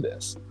letting them do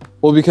this?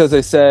 Well, because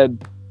they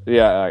said,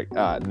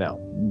 no,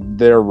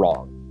 they're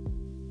wrong.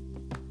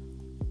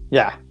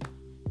 Yeah.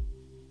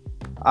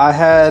 I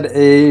had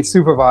a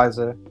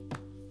supervisor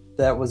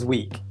that was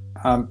weak.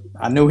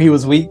 I knew he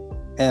was weak,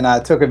 and I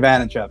took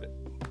advantage of it.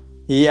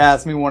 He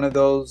asked me one of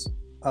those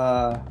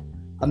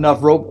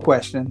enough rope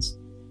questions,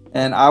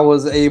 and I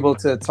was able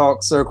to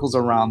talk circles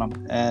around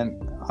him.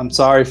 And I'm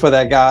sorry for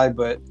that guy,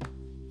 but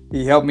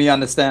he helped me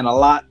understand a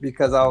lot,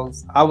 because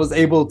I was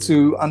able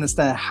to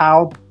understand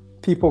how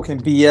people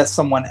can BS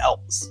someone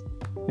else.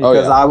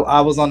 Because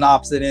I was on the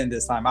opposite end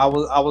this time. I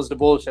was the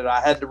bullshitter. I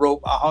had the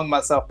rope. I hung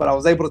myself, but I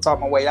was able to talk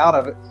my way out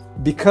of it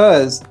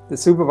because the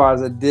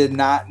supervisor did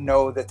not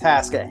know the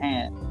task at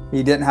hand.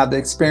 He didn't have the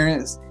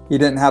experience. He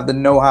didn't have the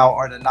know-how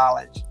or the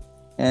knowledge.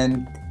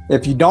 And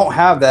if you don't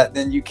have that,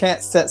 then you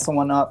can't set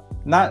someone up.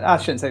 I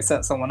shouldn't say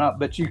set someone up,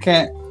 but you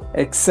can't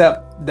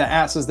accept the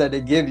answers that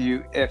they give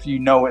you if you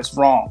know it's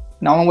wrong.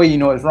 The only way you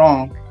know it's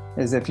wrong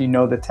is if you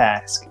know the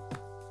task.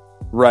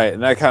 Right,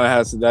 and that kind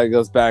of that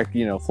goes back,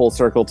 full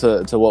circle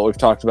to what we've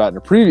talked about in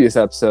a previous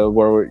episode,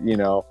 where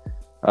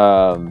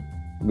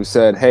we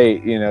said,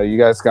 hey, you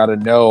guys got to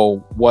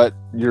know what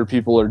your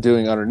people are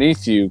doing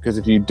underneath you, because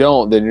if you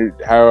don't, then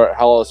how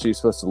else are you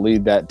supposed to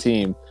lead that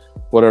team,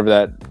 whatever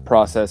that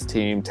process,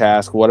 team,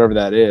 task, whatever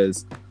that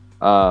is.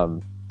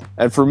 And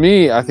for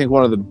me, I think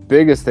one of the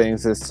biggest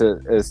things is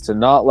to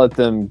not let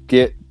them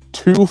get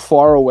too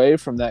far away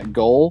from that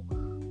goal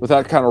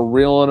without kind of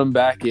reeling them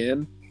back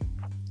in.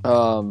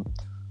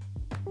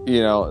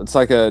 It's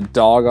like a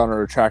dog on a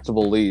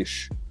retractable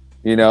leash.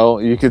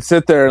 You could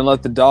sit there and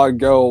let the dog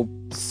go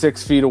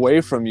 6 feet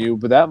away from you,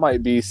 but that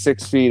might be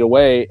 6 feet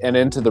away and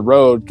into the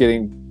road,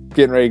 getting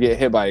ready to get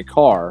hit by a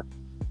car.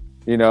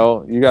 You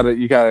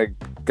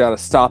gotta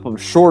stop them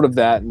short of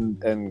that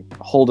and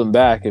hold them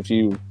back if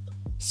you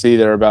see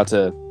they're about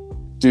to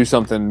do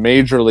something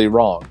majorly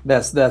wrong.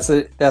 That's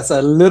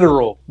a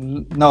literal.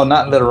 No,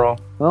 not literal.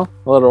 Well,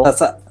 literal.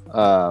 That's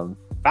a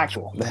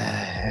factual.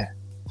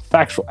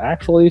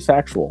 Actually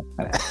factual.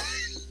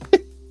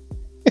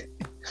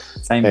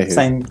 Same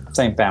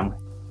family.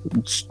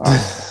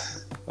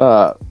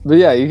 But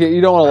yeah,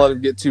 you don't want to let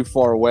them get too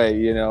far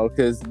away,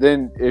 because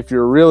then if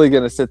you're really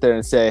going to sit there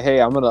and say, hey,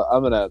 I'm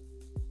gonna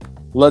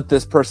let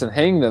this person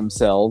hang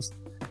themselves.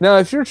 Now,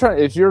 if you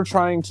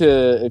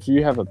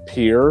have a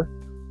peer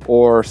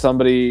or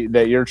somebody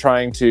that you're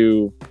trying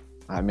to,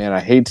 I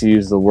hate to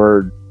use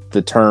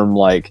the term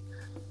like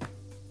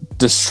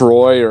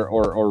destroy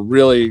or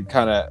really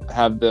kind of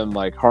have them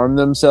like harm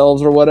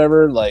themselves or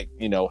whatever, like,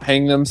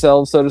 hang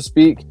themselves, so to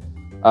speak.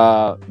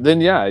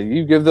 Then yeah,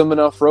 you give them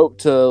enough rope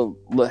to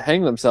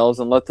hang themselves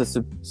and let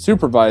the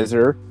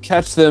supervisor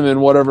catch them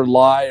in whatever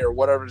lie or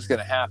whatever is going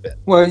to happen.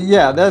 Well,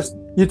 yeah,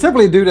 you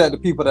typically do that to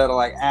people that are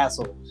like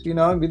assholes,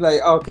 and be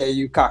like, okay,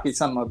 you cocky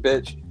son of a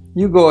bitch,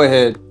 you go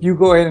ahead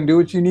and do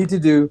what you need to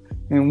do,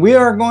 and we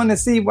are going to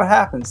see what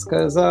happens,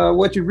 because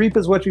what you reap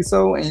is what you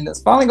sow, and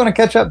it's finally going to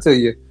catch up to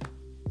you.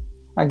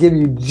 I give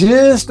you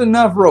just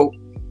enough rope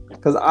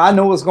because I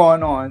know what's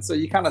going on, so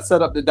you kind of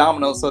set up the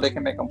dominoes so they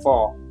can make them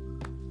fall.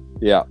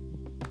 Yeah,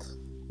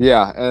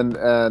 and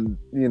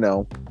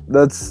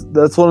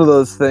that's one of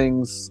those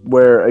things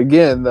where,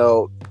 again,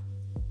 though,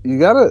 you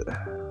gotta.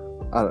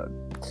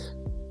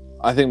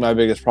 I think my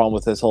biggest problem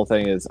with this whole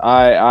thing is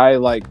I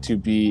like to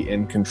be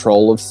in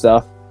control of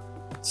stuff,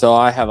 so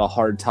I have a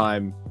hard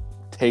time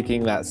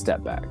taking that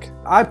step back.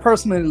 I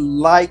personally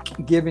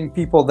like giving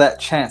people that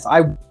chance.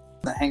 I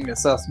to hang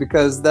themselves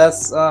because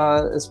that's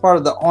it's part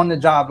of the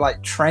on-the-job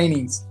like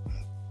trainings.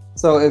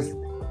 So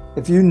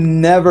if you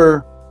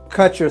never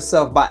cut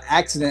yourself by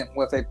accident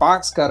with a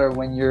box cutter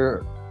when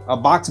you're a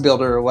box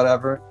builder or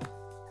whatever,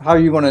 how are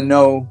you going to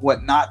know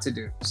what not to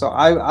do? So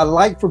I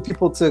like for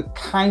people to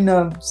kind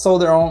of sow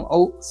their own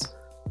oats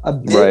a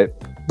bit, right,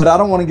 but I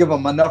don't want to give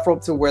them enough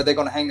rope to where they're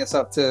going to hang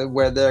themselves to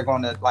where they're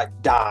going to like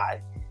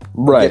die,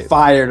 right, get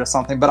fired or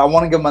something. But I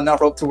want to give them enough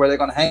rope to where they're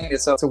going to hang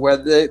themselves to where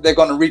they're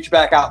going to reach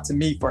back out to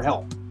me for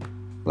help.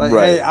 Like,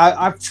 right, hey,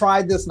 I've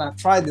tried this and I've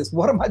tried this.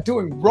 What am I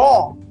doing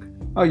wrong?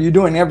 Oh, you're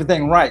doing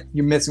everything right.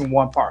 You're missing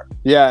one part.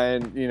 Yeah,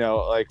 and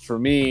like for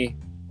me,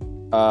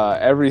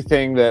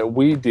 everything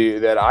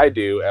that I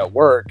do at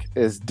work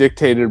is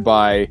dictated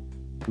by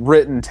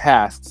written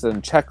tasks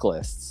and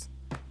checklists.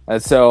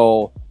 And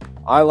so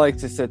I like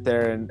to sit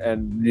there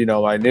and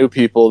my new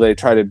people, they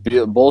try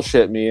to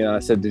bullshit me. And I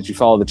said, did you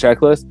follow the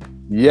checklist?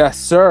 Yes,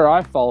 sir.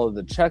 I followed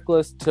the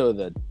checklist to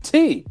the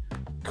T.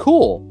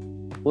 Cool.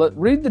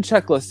 Read the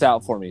checklist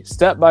out for me,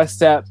 step by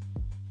step,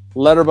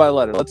 letter by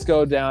letter. Let's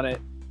go down it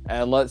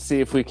and let's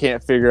see if we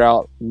can't figure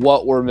out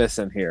what we're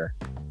missing here.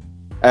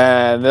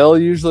 And they'll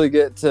usually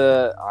get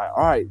to,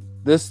 all right,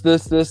 this.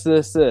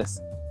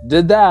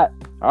 Did that.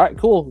 All right,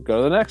 cool. Go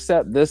to the next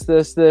step. This.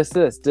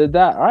 Did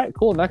that. All right,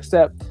 cool. Next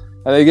step.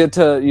 And they get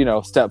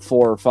to, step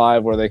 4 or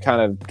 5 where they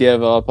kind of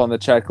give up on the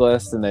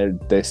checklist and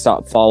they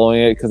stop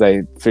following it because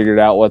they figured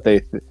out what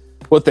they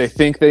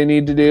think they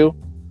need to do.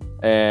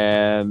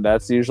 And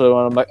that's usually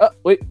when I'm like, oh,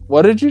 wait,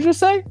 what did you just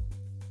say?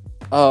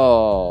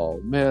 Oh,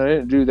 man, I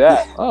didn't do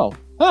that. Oh,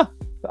 huh.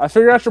 I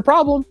figured out your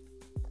problem.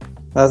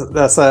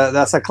 That's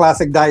a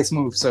classic dice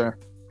move, sir.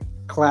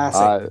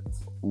 Classic.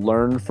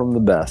 Learn from the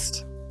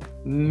best.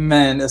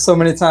 Man, there's so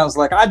many times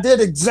like, I did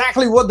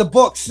exactly what the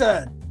book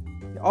said.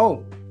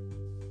 Oh,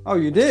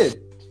 you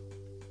did?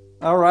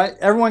 All right.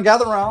 Everyone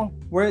gather around.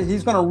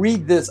 He's going to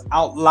read this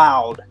out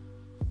loud,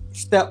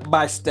 step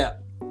by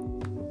step.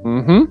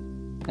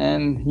 Mm-hmm.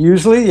 And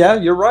usually, yeah,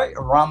 you're right.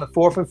 Around the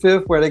 4th or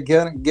 5th where they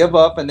give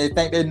up and they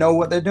think they know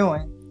what they're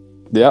doing.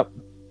 Yep.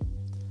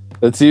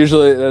 That's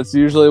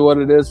usually what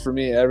it is for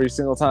me every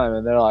single time.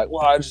 And they're like,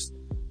 well,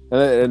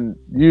 and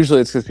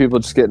usually it's because people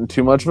just get in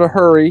too much of a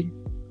hurry,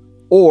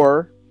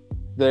 or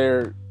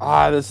they're,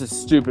 this is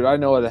stupid. I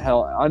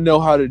know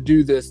how to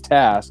do this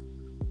task.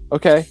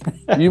 Okay.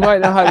 You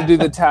might know how to do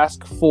the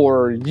task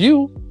for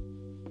you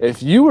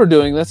if you were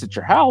doing this at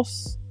your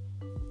house,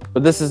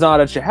 but this is not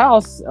at your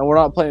house and we're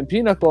not playing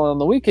pinochle on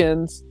the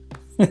weekends.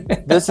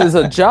 This is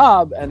a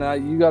job and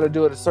you got to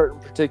do it a certain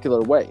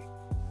particular way.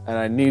 And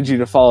I need you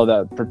to follow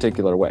that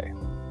particular way.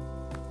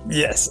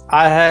 Yes,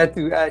 I had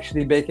to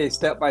actually make a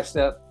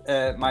step-by-step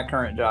at my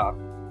current job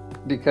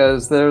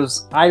because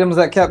there's items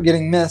that kept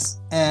getting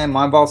missed and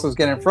my boss was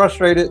getting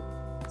frustrated.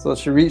 So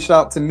she reached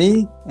out to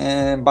me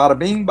and bada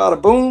bing,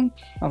 bada boom.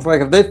 I was like,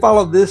 if they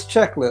follow this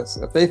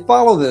checklist, if they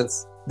follow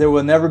this, there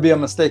will never be a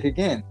mistake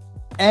again.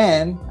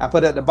 And I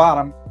put at the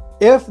bottom,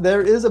 if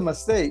there is a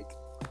mistake,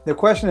 the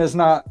question is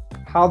not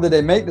how did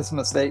they make this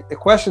mistake? The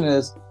question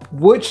is,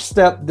 which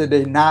step did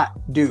they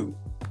not do?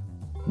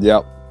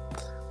 Yep.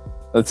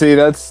 Let's see.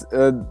 That's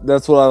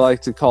what I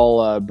like to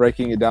call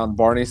breaking it down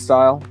Barney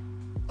style.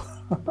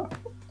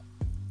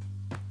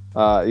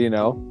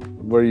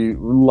 Where you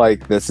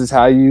like, this is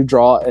how you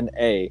draw an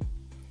A.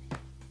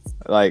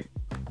 Like,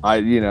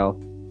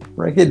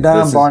 break it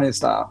down Barney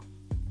style.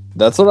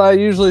 That's what I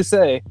usually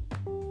say.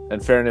 In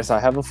fairness, I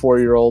have a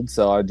 4-year-old,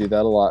 so I do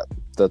that a lot.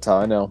 That's how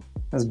I know.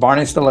 Is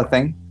Barney still a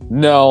thing?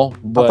 No,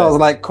 but I thought it was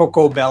like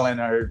Coco Bellin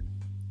or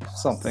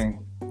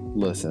something.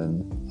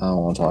 Listen, I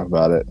don't want to talk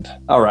about it.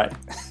 All right.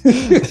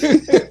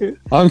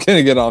 I'm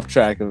gonna get off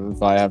track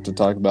if I have to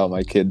talk about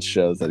my kid's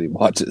shows that he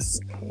watches.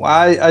 Well,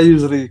 I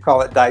usually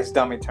call it dice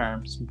dummy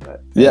terms,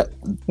 but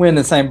we're in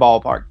the same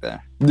ballpark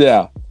there.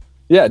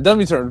 Yeah,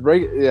 dummy terms.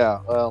 Break it. Yeah,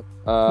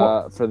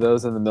 well, for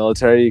those in the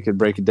military, you could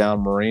break it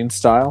down Marine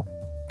style.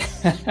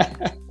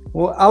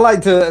 Well, I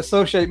like to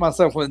associate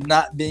myself with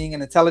not being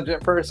an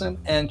intelligent person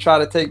and try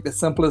to take the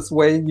simplest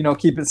way,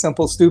 keep it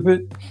simple,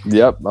 stupid.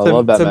 Yep, I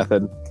love that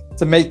method.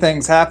 To make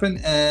things happen.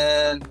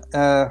 And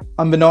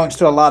unbeknownst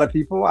to a lot of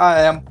people,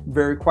 I am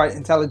quite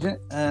intelligent.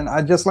 And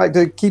I just like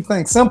to keep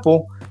things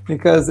simple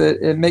because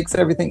it makes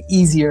everything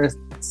easier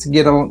to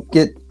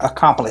get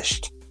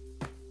accomplished.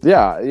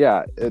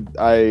 Yeah.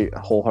 I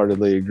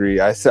wholeheartedly agree.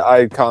 I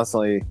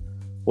constantly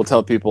will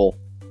tell people,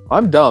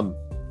 I'm dumb.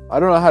 I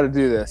don't know how to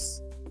do this.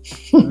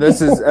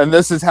 This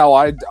is how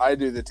I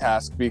do the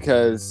task,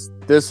 because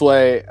this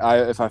way,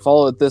 if I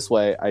follow it this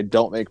way, I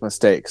don't make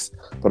mistakes.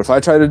 But if I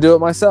try to do it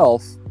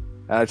myself,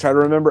 and I try to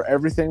remember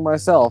everything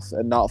myself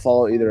and not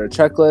follow either a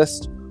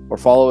checklist or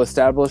follow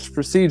established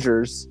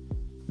procedures,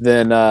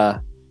 then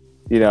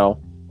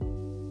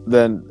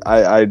then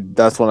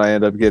that's when I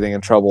end up getting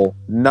in trouble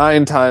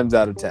 9 times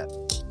out of 10.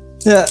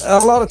 Yeah, a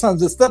lot of times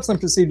the steps and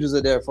procedures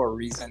are there for a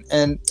reason.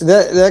 And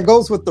that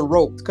goes with the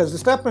rope, because the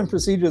steps and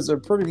procedures are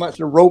pretty much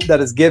the rope that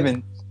is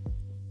given.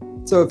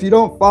 So if you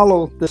don't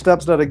follow the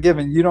steps that are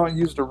given, you don't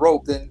use the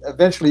rope, then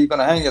eventually you're going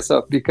to hang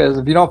yourself, because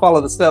if you don't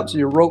follow the steps,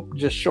 your rope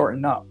just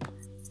shorten up.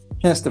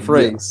 Hence the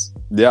phrase.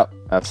 Yep,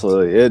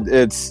 absolutely.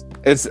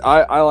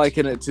 I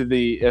liken it to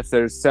if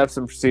there's steps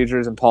and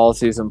procedures and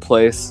policies in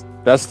place,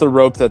 that's the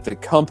rope that the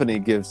company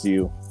gives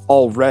you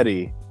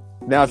already.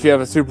 Now, if you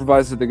have a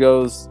supervisor that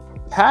goes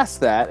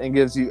past that and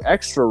gives you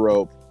extra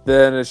rope,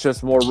 then it's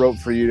just more rope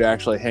for you to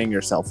actually hang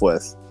yourself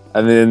with,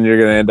 and then you're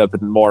going to end up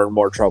in more and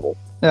more trouble.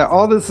 Yeah,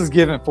 all this is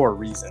given for a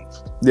reason.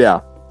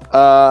 Yeah.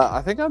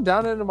 I think I'm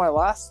down into my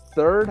last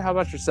third. How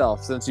about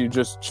yourself, since you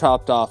just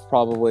chopped off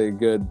probably a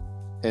good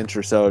inch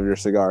or so of your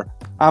cigar?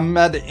 I'm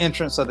at the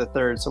entrance of the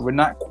third, so we're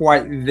not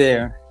quite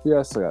there. Yeah,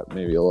 I still got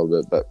maybe a little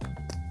bit, but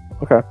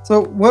okay.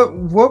 So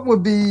what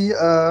would be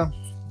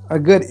a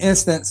good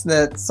instance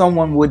that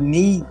someone would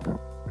need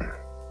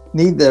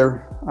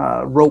their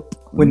rope,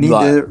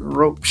 their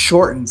rope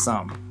shortened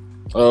some?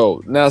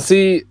 Oh, now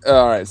see,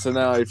 all right. So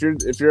now, if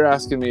you're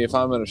asking me if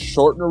I'm going to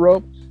shorten a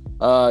rope,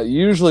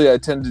 usually I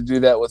tend to do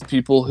that with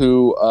people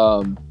who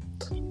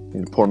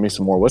need to pour me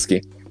some more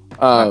whiskey.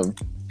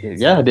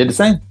 Yeah, I did the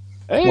same.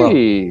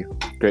 Hey,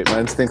 great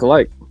minds think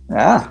alike.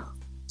 Yeah.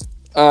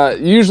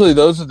 Usually,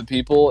 those are the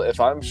people. If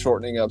I'm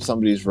shortening up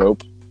somebody's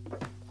rope,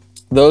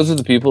 those are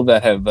the people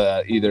that have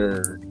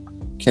either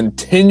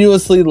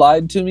continuously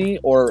lied to me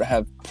or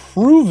have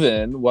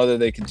proven, whether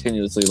they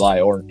continuously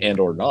lie or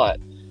not,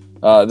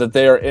 that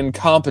they are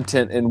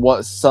incompetent in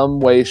some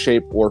way,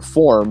 shape, or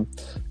form,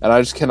 and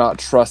I just cannot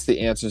trust the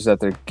answers that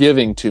they're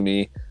giving to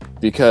me,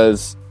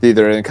 because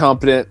either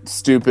incompetent,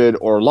 stupid,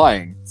 or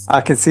lying.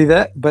 I can see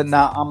that, but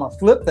now I'm gonna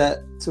flip that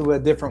to a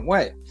different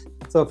way.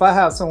 So if I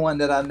have someone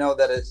that I know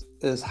that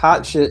is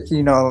hot shit,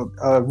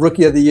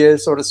 rookie of the year,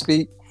 so to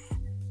speak,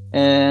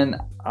 and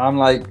I'm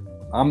like,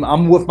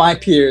 I'm with my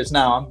peers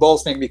now. I'm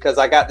boasting because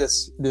I got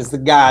this the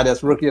guy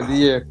that's rookie of the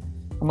year.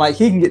 I'm like,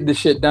 he can get this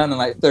shit done in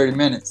like 30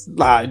 minutes.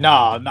 Like,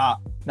 nah,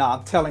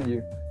 I'm telling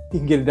you, he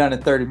can get it done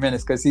in 30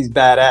 minutes because he's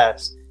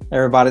badass.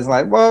 Everybody's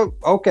like, well,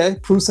 okay,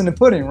 proof's in the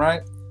pudding,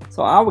 right?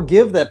 So I would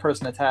give that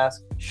person a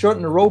task,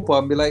 shorten the rope up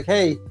and be like,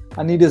 hey,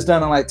 I need this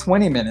done in like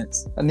 20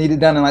 minutes. I need it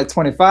done in like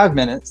 25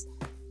 minutes.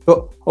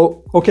 But,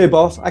 okay,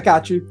 boss, I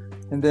got you.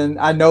 And then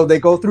I know they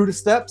go through the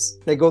steps.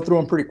 They go through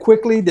them pretty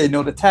quickly. They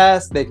know the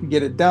task. They can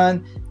get it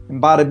done.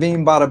 And bada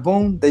bing, bada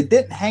boom. They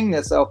didn't hang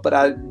themselves, but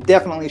I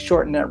definitely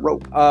shortened that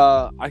rope.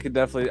 I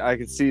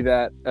could see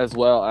that as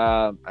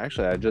well.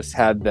 Actually, I just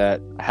had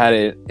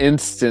an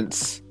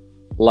instance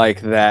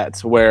like that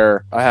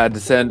where I had to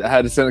send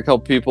a couple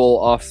people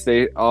off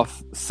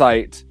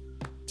site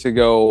to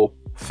go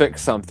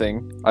fix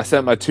something. I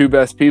sent my 2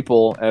 best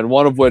people, and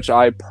one of which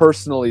I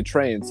personally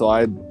trained. So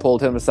I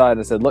pulled him aside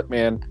and said, look,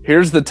 man,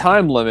 here's the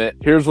time limit.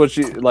 Here's what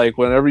you like,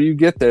 whenever you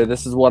get there,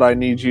 this is what I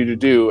need you to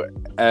do.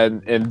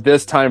 And in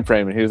this time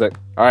frame. And he was like,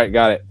 all right,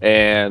 got it.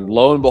 And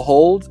lo and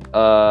behold,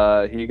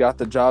 he got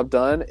the job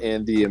done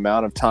in the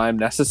amount of time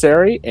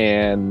necessary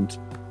and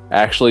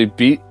actually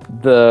beat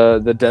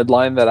the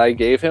deadline that I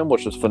gave him,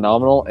 which was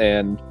phenomenal.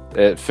 And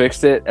it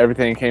fixed it.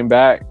 Everything came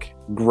back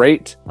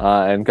great,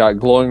 and got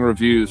glowing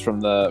reviews from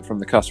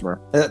the customer.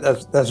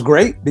 That's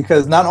great,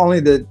 because not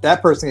only did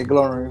that person get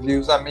glowing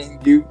reviews, I mean,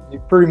 you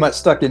pretty much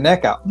stuck your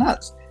neck out.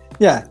 Not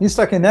Yeah, you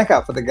stuck your neck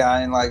out for the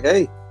guy and like,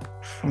 hey,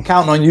 I'm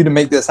counting on you to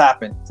make this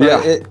happen. So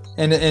yeah.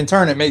 And in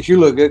turn, it makes you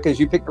look good because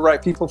you picked the right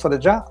people for the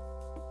job.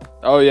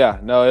 Oh yeah,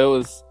 no, it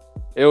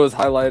was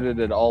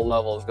highlighted at all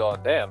levels.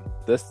 Going, damn,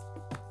 this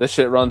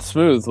shit runs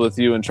smooth with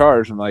you in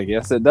charge. I'm like,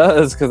 yes, it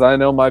does, because I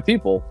know my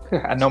people.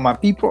 I know my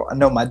people. I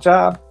know my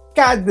job.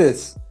 Got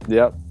this.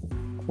 Yep.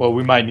 Well,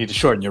 we might need to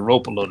shorten your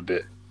rope a little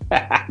bit.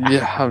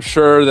 Yeah, I'm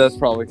sure that's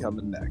probably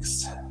coming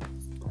next.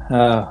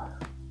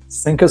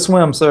 Sink or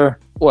swim, sir.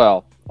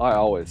 Well, I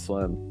always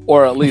swim,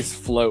 or at least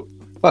float.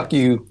 Fuck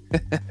you.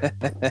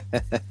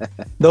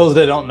 Those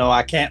that don't know,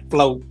 I can't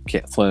float.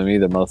 Can't swim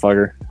either,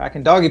 motherfucker. I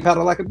can doggy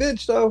paddle like a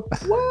bitch, though.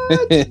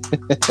 What?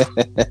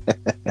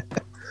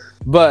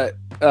 But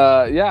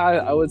yeah,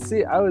 I would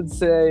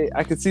say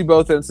I could see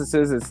both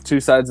instances. It's two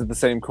sides of the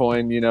same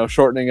coin. You know,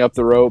 shortening up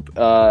the rope.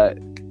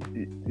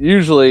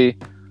 Usually,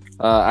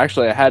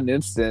 actually, I had an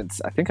instance.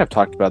 I think I've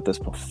talked about this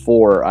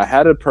before. I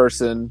had a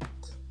person.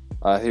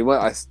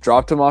 I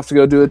dropped him off to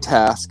go do a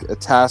task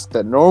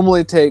that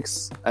normally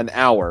takes an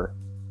hour.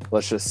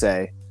 Let's just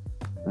say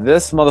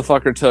this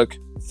motherfucker took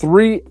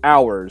 3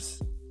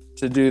 hours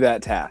to do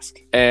that task.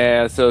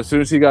 And so as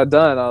soon as he got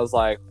done, I was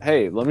like,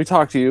 hey, let me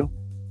talk to you.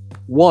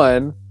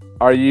 One,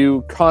 are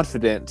you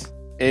confident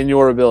in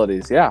your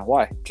abilities? Yeah.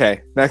 Why?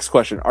 Okay. Next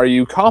question. Are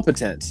you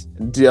competent?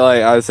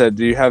 I said,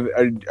 do you have,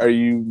 are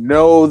you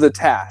know the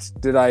task?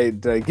 Did I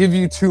give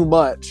you too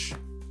much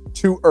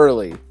too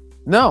early?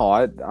 No,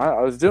 I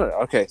was doing it.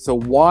 Okay. So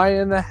why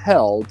in the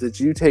hell did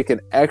you take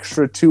an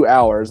extra 2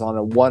 hours on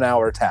a 1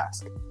 hour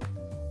task?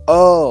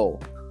 Oh,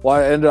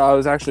 well, and I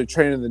was actually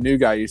training the new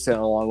guy you sent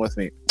along with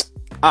me.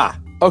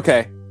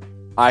 Okay.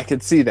 I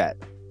could see that.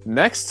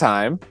 Next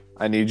time,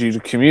 I need you to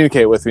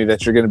communicate with me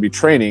that you're going to be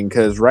training,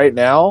 because right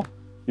now,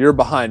 you're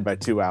behind by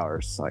 2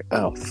 hours. Like,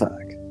 oh, fuck.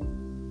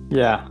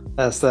 Yeah,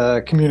 that's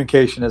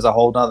communication is a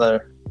whole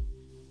nother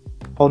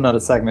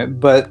segment.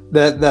 But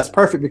that's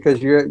perfect,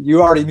 because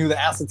you already knew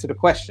the answer to the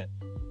question.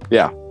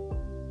 Yeah.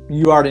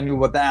 You already knew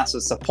what the answer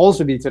is supposed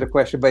to be to the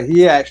question, but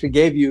he actually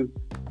gave you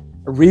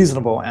a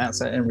reasonable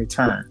answer in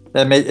return.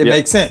 It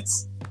makes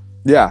sense.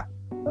 Yeah.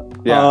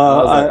 Yeah.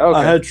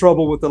 I had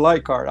trouble with the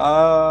light card.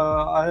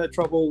 I had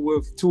trouble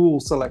with tool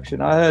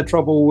selection. I had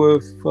trouble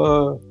with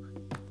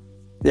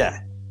yeah.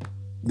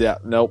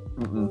 Nope.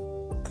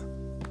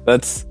 Mm-mm.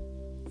 That's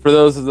for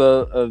those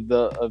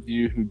of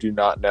you who do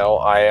not know,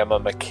 I am a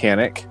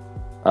mechanic,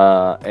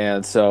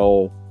 and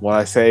so when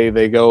I say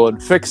they go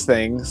and fix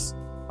things,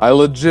 I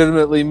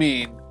legitimately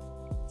mean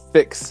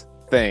fix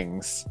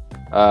things.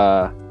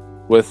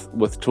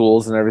 With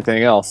tools and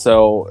everything else.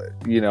 So,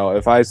 you know,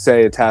 if I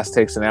say a task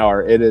takes an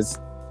hour, it is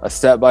a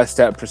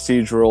step-by-step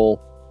procedural,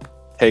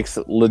 takes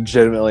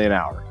legitimately an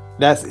hour.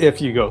 That's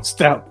if you go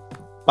step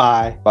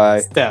by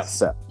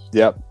step.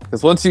 Yep.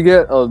 Because once you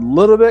get a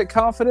little bit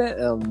confident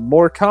and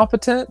more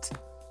competent,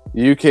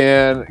 you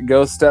can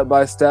go step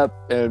by step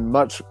in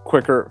much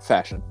quicker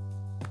fashion.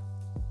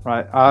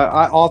 Right.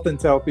 I often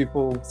tell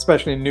people,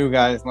 especially new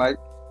guys, like,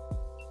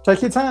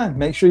 take your time.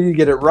 Make sure you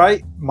get it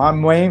right. My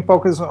main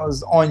focus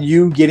was on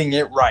you getting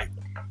it right.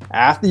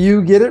 After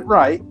you get it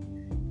right,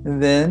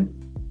 then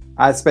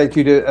I expect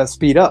you to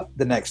speed up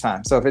the next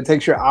time. So if it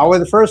takes you an hour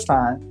the first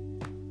time,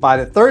 by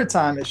the third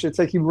time, it should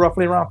take you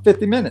roughly around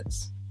 50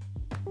 minutes.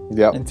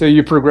 Yep. Until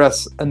you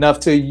progress enough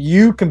till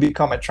you can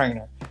become a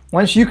trainer.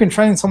 Once you can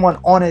train someone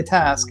on a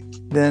task,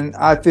 then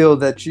I feel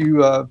that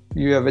you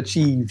have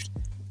achieved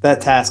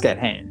that task at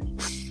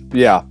hand.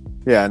 Yeah.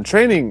 Yeah. And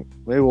training,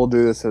 maybe we'll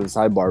do this as a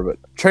sidebar, but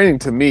training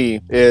to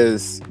me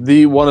is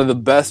one of the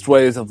best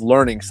ways of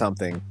learning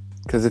something.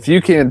 Because if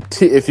you can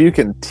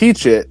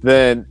teach it,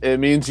 then it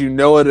means you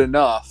know it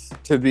enough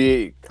to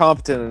be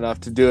competent enough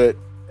to do it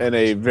in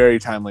a very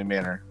timely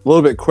manner, a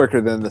little bit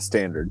quicker than the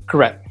standard.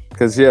 Correct.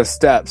 Because you have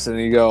steps, and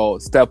you go,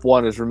 step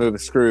 1 is remove a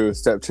screw,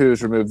 step 2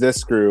 is remove this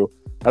screw.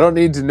 I don't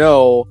need to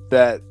know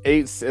that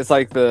it's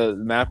like the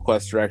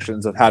MapQuest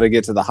directions of how to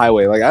get to the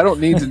highway. Like, I don't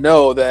need to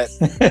know that,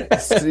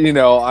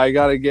 I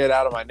got to get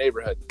out of my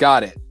neighborhood.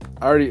 Got it.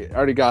 I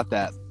already got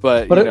that.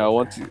 But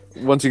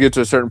once you get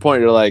to a certain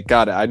point, you're like,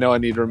 got it. I know I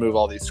need to remove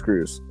all these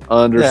screws.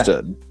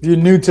 Understood. Yeah. If you're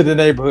new to the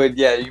neighborhood,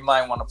 yeah, you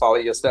might want to follow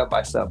your step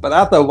by step. But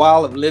after a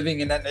while of living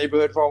in that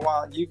neighborhood for a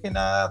while, you can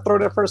throw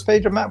that first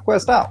page of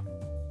MapQuest out.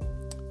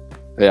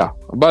 Yeah.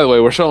 By the way,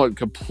 we're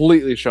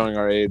completely showing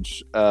our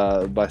age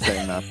by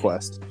saying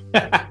MapQuest.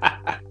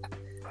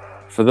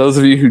 For those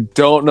of you who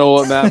don't know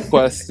what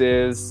MapQuest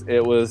is,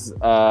 it was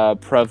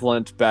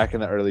prevalent back in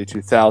the early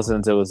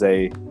 2000s. It was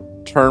a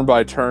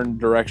turn-by-turn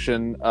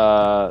direction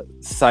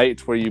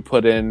site where you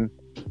put in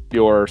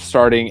your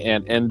starting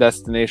and end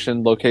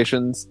destination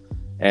locations,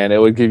 and it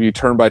would give you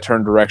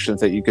turn-by-turn directions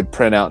that you could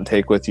print out and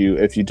take with you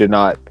if you did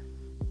not.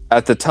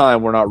 At the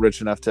time, we're not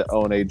rich enough to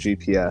own a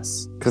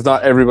GPS, because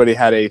not everybody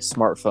had a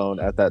smartphone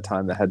at that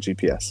time that had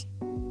GPS.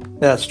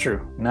 That's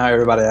true. Now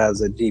everybody has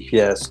a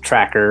GPS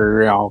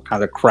tracker, all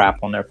kinds of crap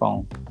on their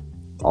phone.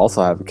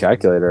 Also have a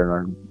calculator in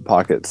our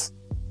pockets.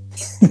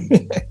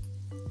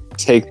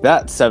 Take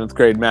that, 7th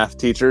grade math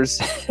teachers.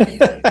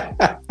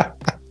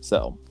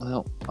 So,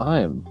 well, I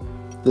am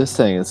this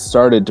thing has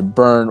started to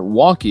burn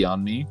wonky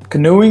on me.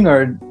 Canoeing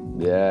or?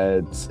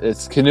 Yeah,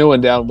 it's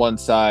canoeing down one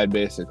side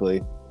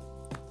basically.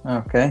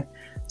 Okay.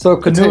 So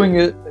canoeing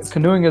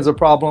is a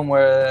problem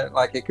where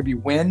like it could be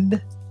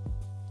wind,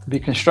 could be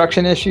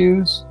construction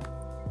issues.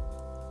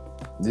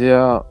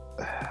 Yeah,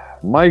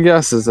 my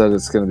guess is that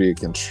it's going to be a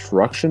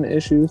construction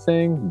issue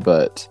thing,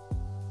 but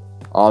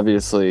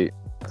obviously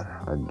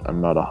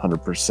I'm not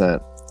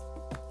 100%.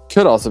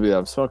 Could also be that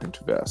I'm smoking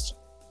too fast.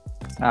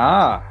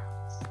 Ah,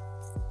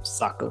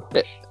 sucker.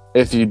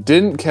 If you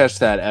didn't catch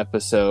that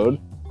episode,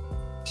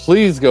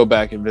 please go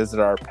back and visit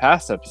our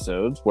past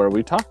episodes where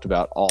we talked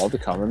about all the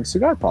common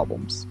cigar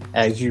problems.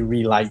 As you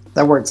relight.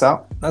 That works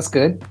out. That's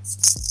good.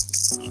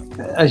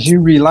 As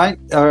you relight,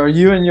 are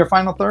you in your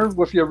final third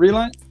with your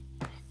relight?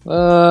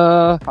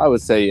 I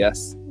would say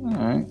yes. All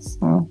right.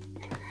 Well,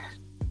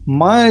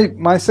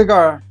 my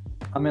cigar,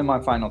 I'm in my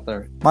final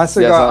third. My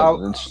cigar,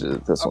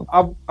 this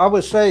one. I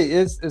would say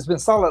it's been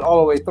solid all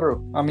the way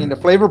through. I mean, the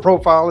flavor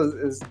profile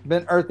is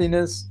been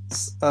earthiness,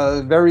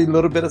 very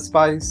little bit of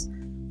spice,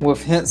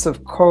 with hints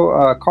of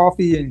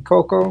coffee and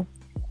cocoa.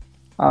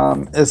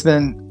 It's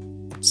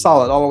been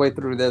solid all the way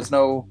through. There's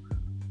no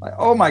like,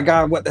 oh my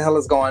God, what the hell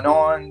is going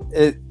on?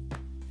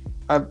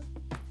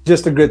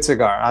 Just a good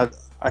cigar.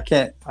 I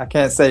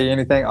can't say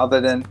anything other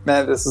than,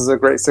 man, this is a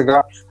great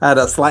cigar. I had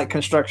a slight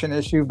construction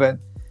issue, but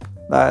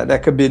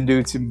that could be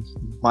due to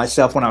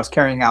myself when I was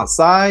carrying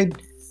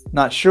outside.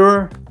 Not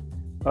sure,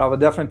 but I would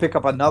definitely pick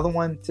up another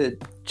one to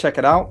check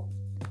it out.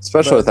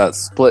 Especially with that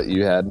split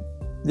you had.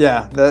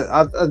 Yeah,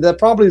 that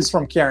probably is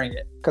from carrying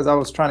it because I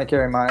was trying to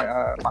carry my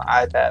my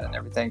iPad and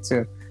everything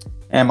too,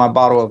 and my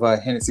bottle of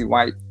Hennessy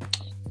White.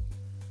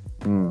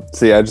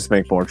 See, I just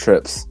make more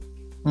trips.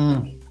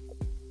 I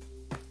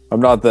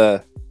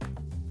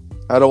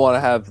don't want to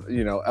have,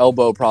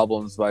 elbow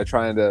problems by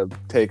trying to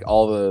take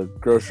all the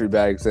grocery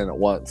bags in at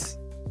once.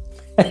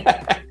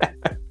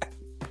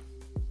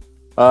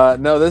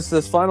 No,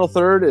 this final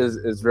third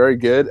is very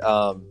good.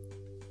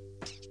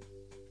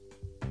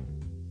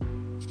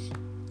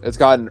 It's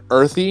got an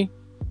earthy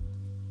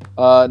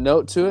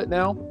note to it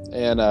now,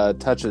 and a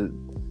touch of.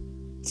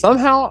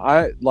 Somehow,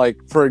 I like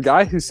for a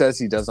guy who says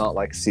he does not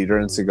like cedar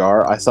in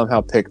cigar, I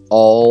somehow pick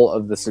all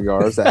of the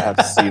cigars that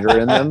have cedar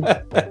in them.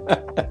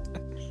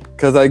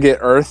 Because I get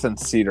earth and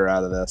cedar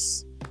out of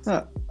this.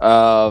 Huh.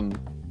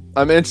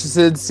 I'm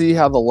interested to see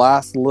how the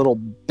last little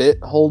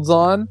bit holds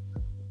on.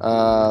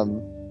 I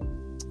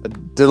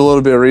did a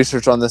little bit of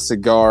research on this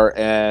cigar,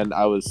 and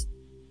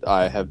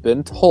I have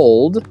been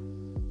told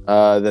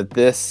that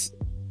this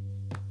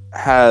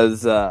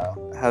has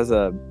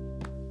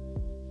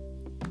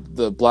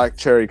the black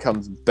cherry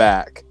comes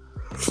back,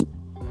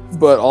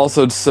 but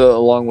also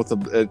along with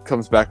it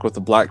comes back with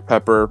the black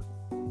pepper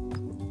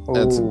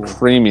and some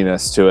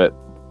creaminess to it.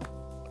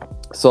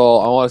 So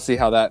I want to see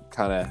how that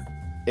kind of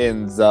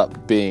ends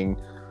up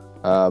being.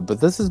 But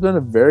this has been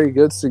a very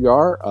good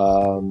cigar.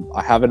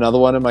 I have another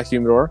one in my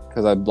humidor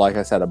because like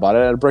I said, I bought it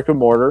at a brick and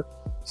mortar.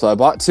 So I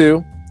bought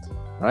two.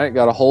 All right,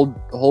 got to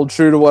hold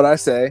true to what I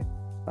say.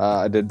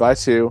 I did buy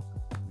two.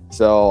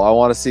 So I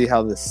want to see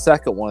how the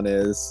second one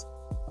is.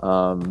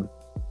 And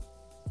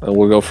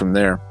we'll go from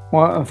there.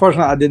 Well,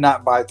 unfortunately, I did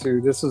not buy two.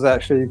 This was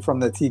actually from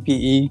the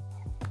TPE.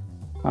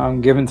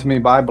 Given to me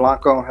by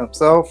Blanco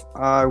himself.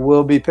 I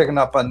will be picking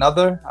up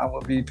another. I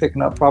will be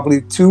picking up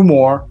probably two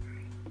more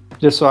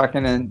just so I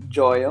can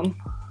enjoy them.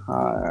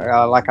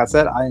 Like I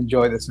said, I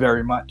enjoy this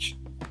very much.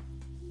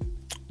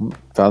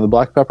 Found the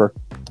black pepper.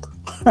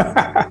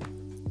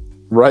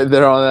 Right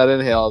there on that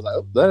inhale. I was like,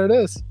 oh, there it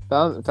is.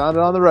 Found it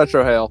on the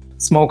retrohale.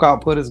 Smoke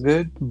output is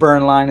good.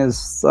 Burn line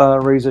is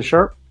razor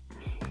sharp.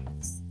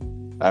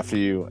 After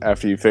you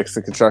fix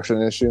the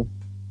construction issue?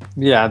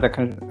 Yeah,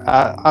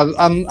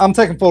 I'm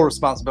taking full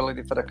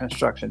responsibility for the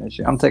construction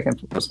issue. I'm taking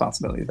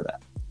responsibility for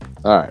that.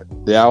 All right.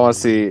 Yeah, I want to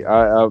see.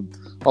 I'll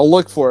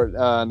look for it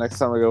next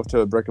time I go to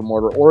a brick and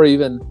mortar, or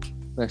even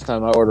next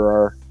time I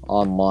order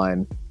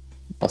online.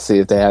 I'll see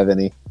if they have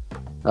any.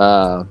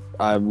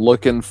 I'm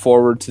looking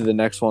forward to the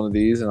next one of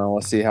these, and I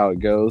want to see how it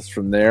goes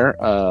from there.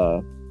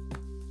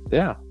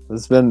 Yeah,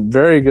 it's been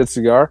very good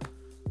cigar.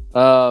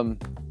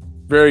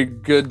 Very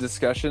good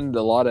discussion.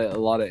 A lot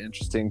of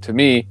interesting to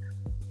me.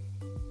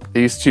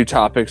 These two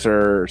topics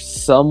are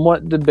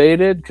somewhat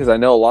debated because I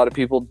know a lot of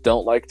people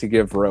don't like to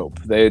give rope.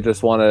 They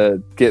just want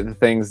to get the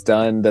things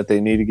done that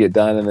they need to get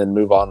done and then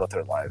move on with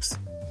their lives.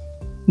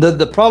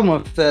 The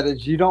problem with that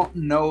is you don't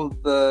know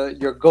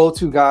your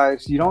go-to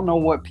guys. You don't know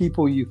what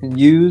people you can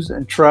use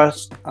and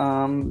trust.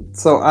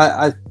 So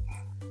I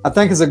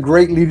think it's a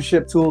great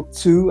leadership tool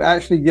to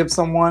actually give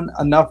someone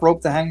enough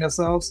rope to hang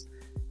themselves,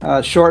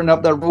 shorten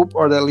up that rope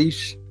or the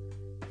leash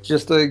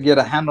just to get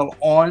a handle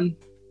on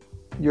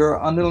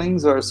your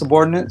underlings or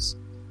subordinates.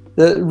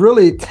 That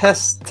really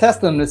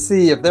test them to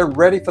see if they're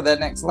ready for that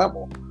next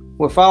level.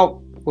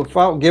 Without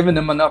giving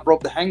them enough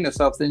rope to hang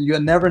themselves, then you'll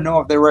never know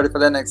if they're ready for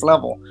that next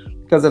level.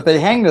 Because if they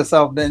hang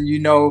themselves, then you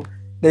know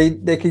they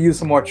could use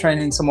some more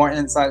training, some more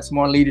insight, some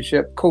more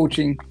leadership,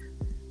 coaching,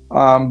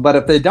 But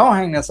if they don't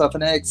hang that stuff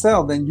and they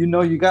excel, then you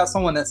know you got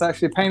someone that's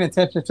actually paying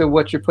attention to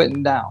what you're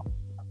putting down.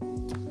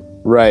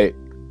 Right.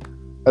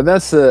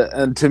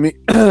 And to me,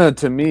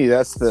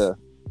 that's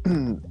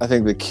I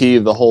think the key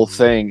of the whole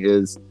thing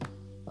is,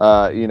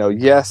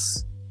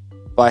 yes,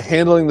 by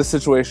handling the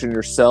situation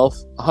yourself,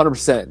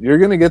 100%, you're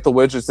going to get the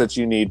widgets that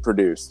you need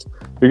produced.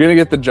 You're going to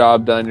get the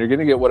job done. You're going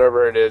to get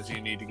whatever it is you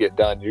need to get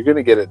done. You're going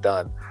to get it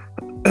done.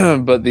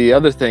 But the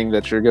other thing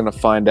that you're going to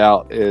find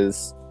out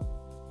is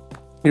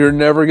you're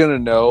never going to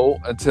know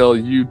until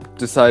you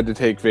decide to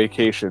take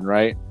vacation,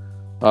 right?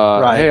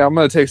 Right. Hey, I'm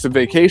going to take some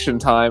vacation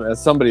time, and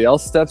somebody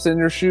else steps in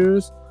your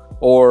shoes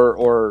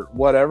or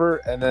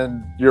whatever, and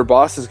then your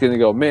boss is going to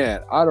go,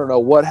 man, I don't know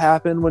what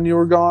happened when you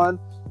were gone,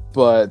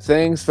 but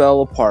things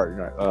fell apart.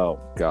 You're like, oh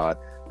God.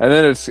 And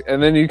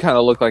then you kind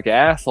of look like an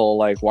asshole.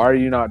 Like, why are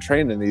you not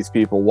training these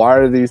people? Why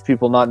do these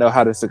people not know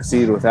how to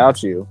succeed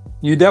without you?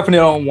 You definitely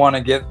don't want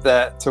to get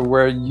that to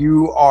where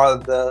you are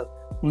the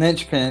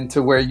linchpin,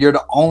 to where you're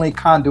the only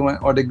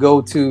conduit or the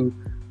go-to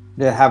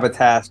to have a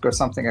task or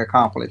something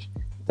accomplished.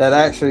 That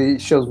actually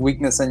shows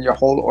weakness in your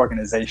whole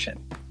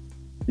organization.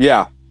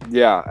 Yeah.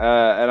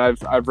 And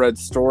I've read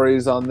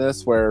stories on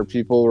this where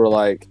people were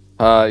like,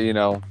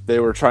 they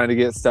were trying to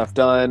get stuff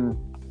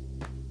done,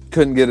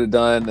 couldn't get it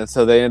done, and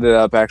so they ended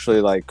up actually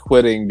like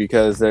quitting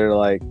because they're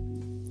like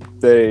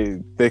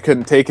they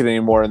couldn't take it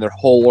anymore, and their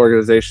whole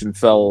organization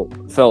fell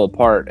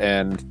apart.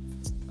 And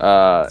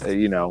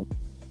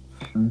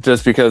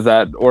just because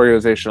that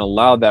organization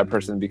allowed that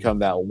person to become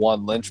that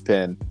one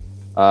linchpin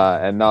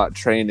and not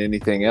train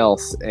anything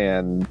else,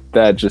 and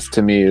that just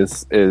to me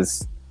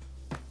is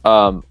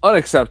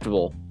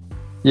unacceptable.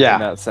 Yeah,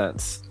 in that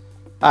sense.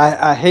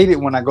 I hate it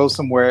when I go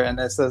somewhere and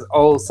it says,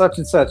 oh, such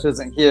and such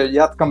isn't here, you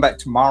have to come back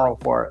tomorrow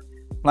for it.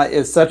 Like,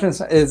 is such and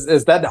such,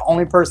 is that the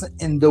only person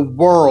in the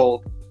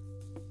world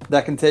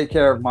that can take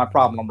care of my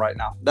problem right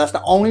now? That's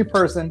the only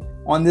person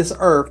on this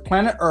earth,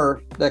 planet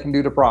Earth, that can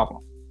do the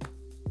problem.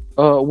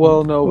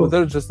 Well, no,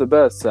 they're just the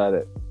best at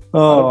it.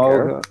 Oh,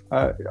 okay.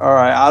 All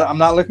right. I'm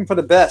not looking for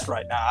the best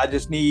right now. I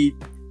just need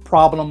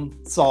problem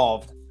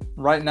solved.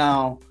 Right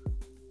now,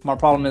 my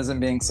problem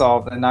isn't being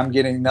solved, and I'm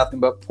getting nothing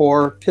but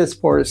piss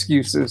poor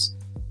excuses.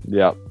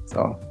 Yep.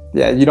 So,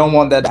 yeah, you don't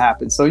want that to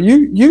happen. So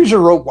you use your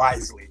rope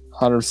wisely.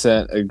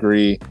 100%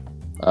 agree.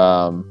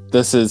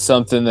 This is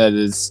something that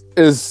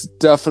is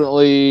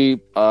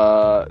definitely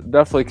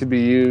could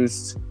be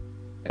used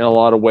in a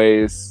lot of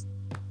ways.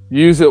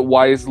 Use it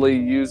wisely.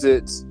 Use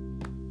it.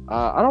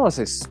 I don't want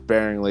to say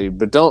sparingly,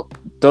 but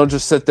don't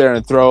just sit there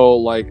and throw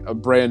like a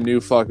brand new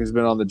fuck who's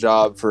been on the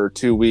job for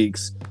 2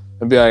 weeks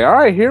and be like, all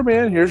right, here,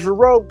 man, here's your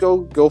rope.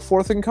 Go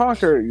forth and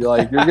conquer.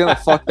 You're gonna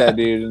fuck that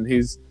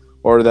dude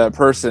or that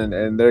person,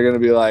 and they're gonna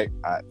be like,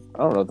 I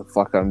don't know what the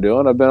fuck I'm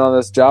doing. I've been on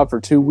this job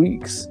for 2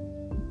 weeks.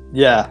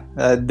 Yeah,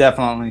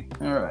 definitely.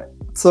 All right.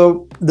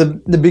 So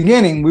the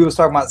beginning, we was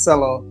talking about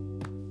Cello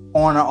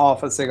on or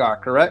off a cigar,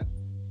 correct?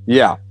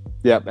 Yeah.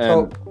 Yep. And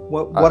so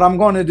what I'm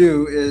going to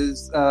do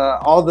is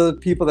all the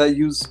people that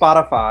use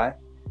Spotify,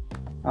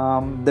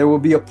 there will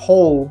be a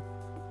poll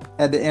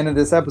at the end of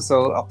this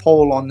episode, a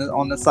poll on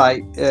the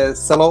site,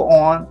 is Cello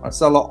on or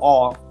Cello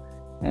off,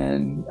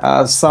 and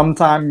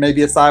sometime,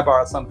 maybe a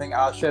sidebar or something,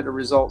 I'll share the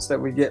results that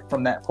we get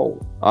from that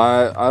poll.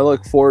 I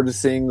look forward to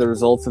seeing the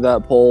results of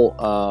that poll.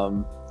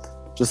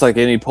 Just like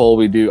any poll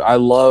we do, I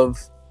love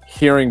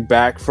hearing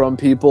back from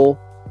people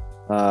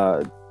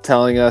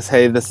telling us,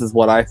 hey, this is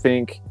what I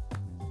think,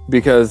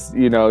 because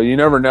you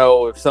never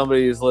know if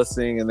somebody is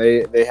listening and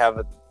they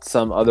have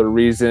some other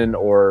reason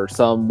or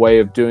some way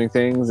of doing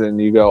things,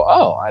 and you go,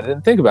 oh, I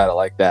didn't think about it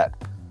like that.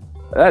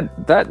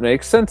 That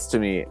makes sense to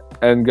me,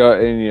 and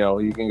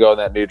you can go in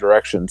that new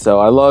direction. So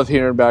I love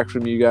hearing back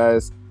from you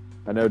guys.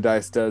 I know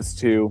Dice does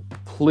too.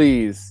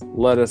 Please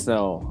let us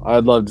know.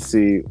 I'd love to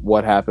see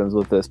what happens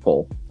with this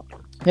poll.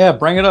 Yeah,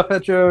 bring it up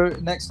at your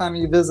next time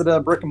you visit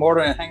a brick and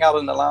mortar and hang out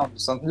in the lounge or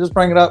something. Just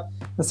bring it up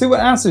and see what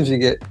answers you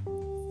get.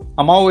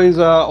 I'm always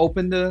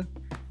open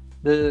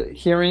to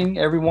hearing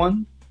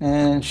everyone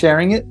and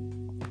sharing it.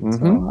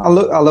 Mm-hmm.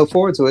 So I look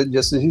forward to it,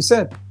 just as you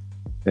said.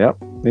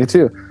 Yep, me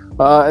too.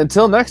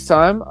 Until next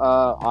time,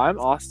 I'm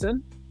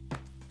Austin.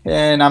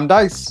 And I'm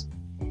Dice.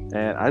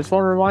 And I just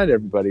want to remind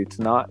everybody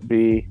to not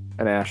be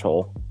an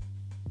asshole.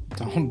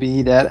 Don't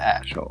be that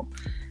asshole.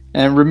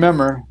 And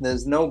remember,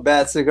 there's no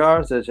bad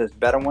cigars. There's just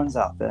better ones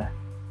out there.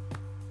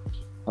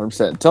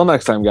 100%. Until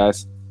next time,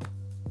 guys.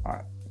 All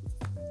right.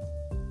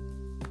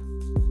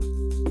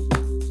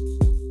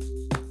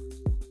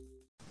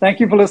 Thank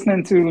you for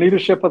listening to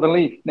Leadership of the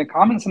Leaf. The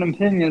comments and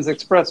opinions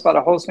expressed by the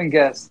host and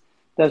guests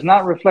does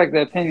not reflect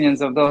the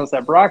opinions of those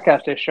that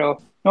broadcast this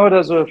show, nor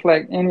does it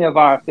reflect any of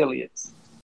our affiliates.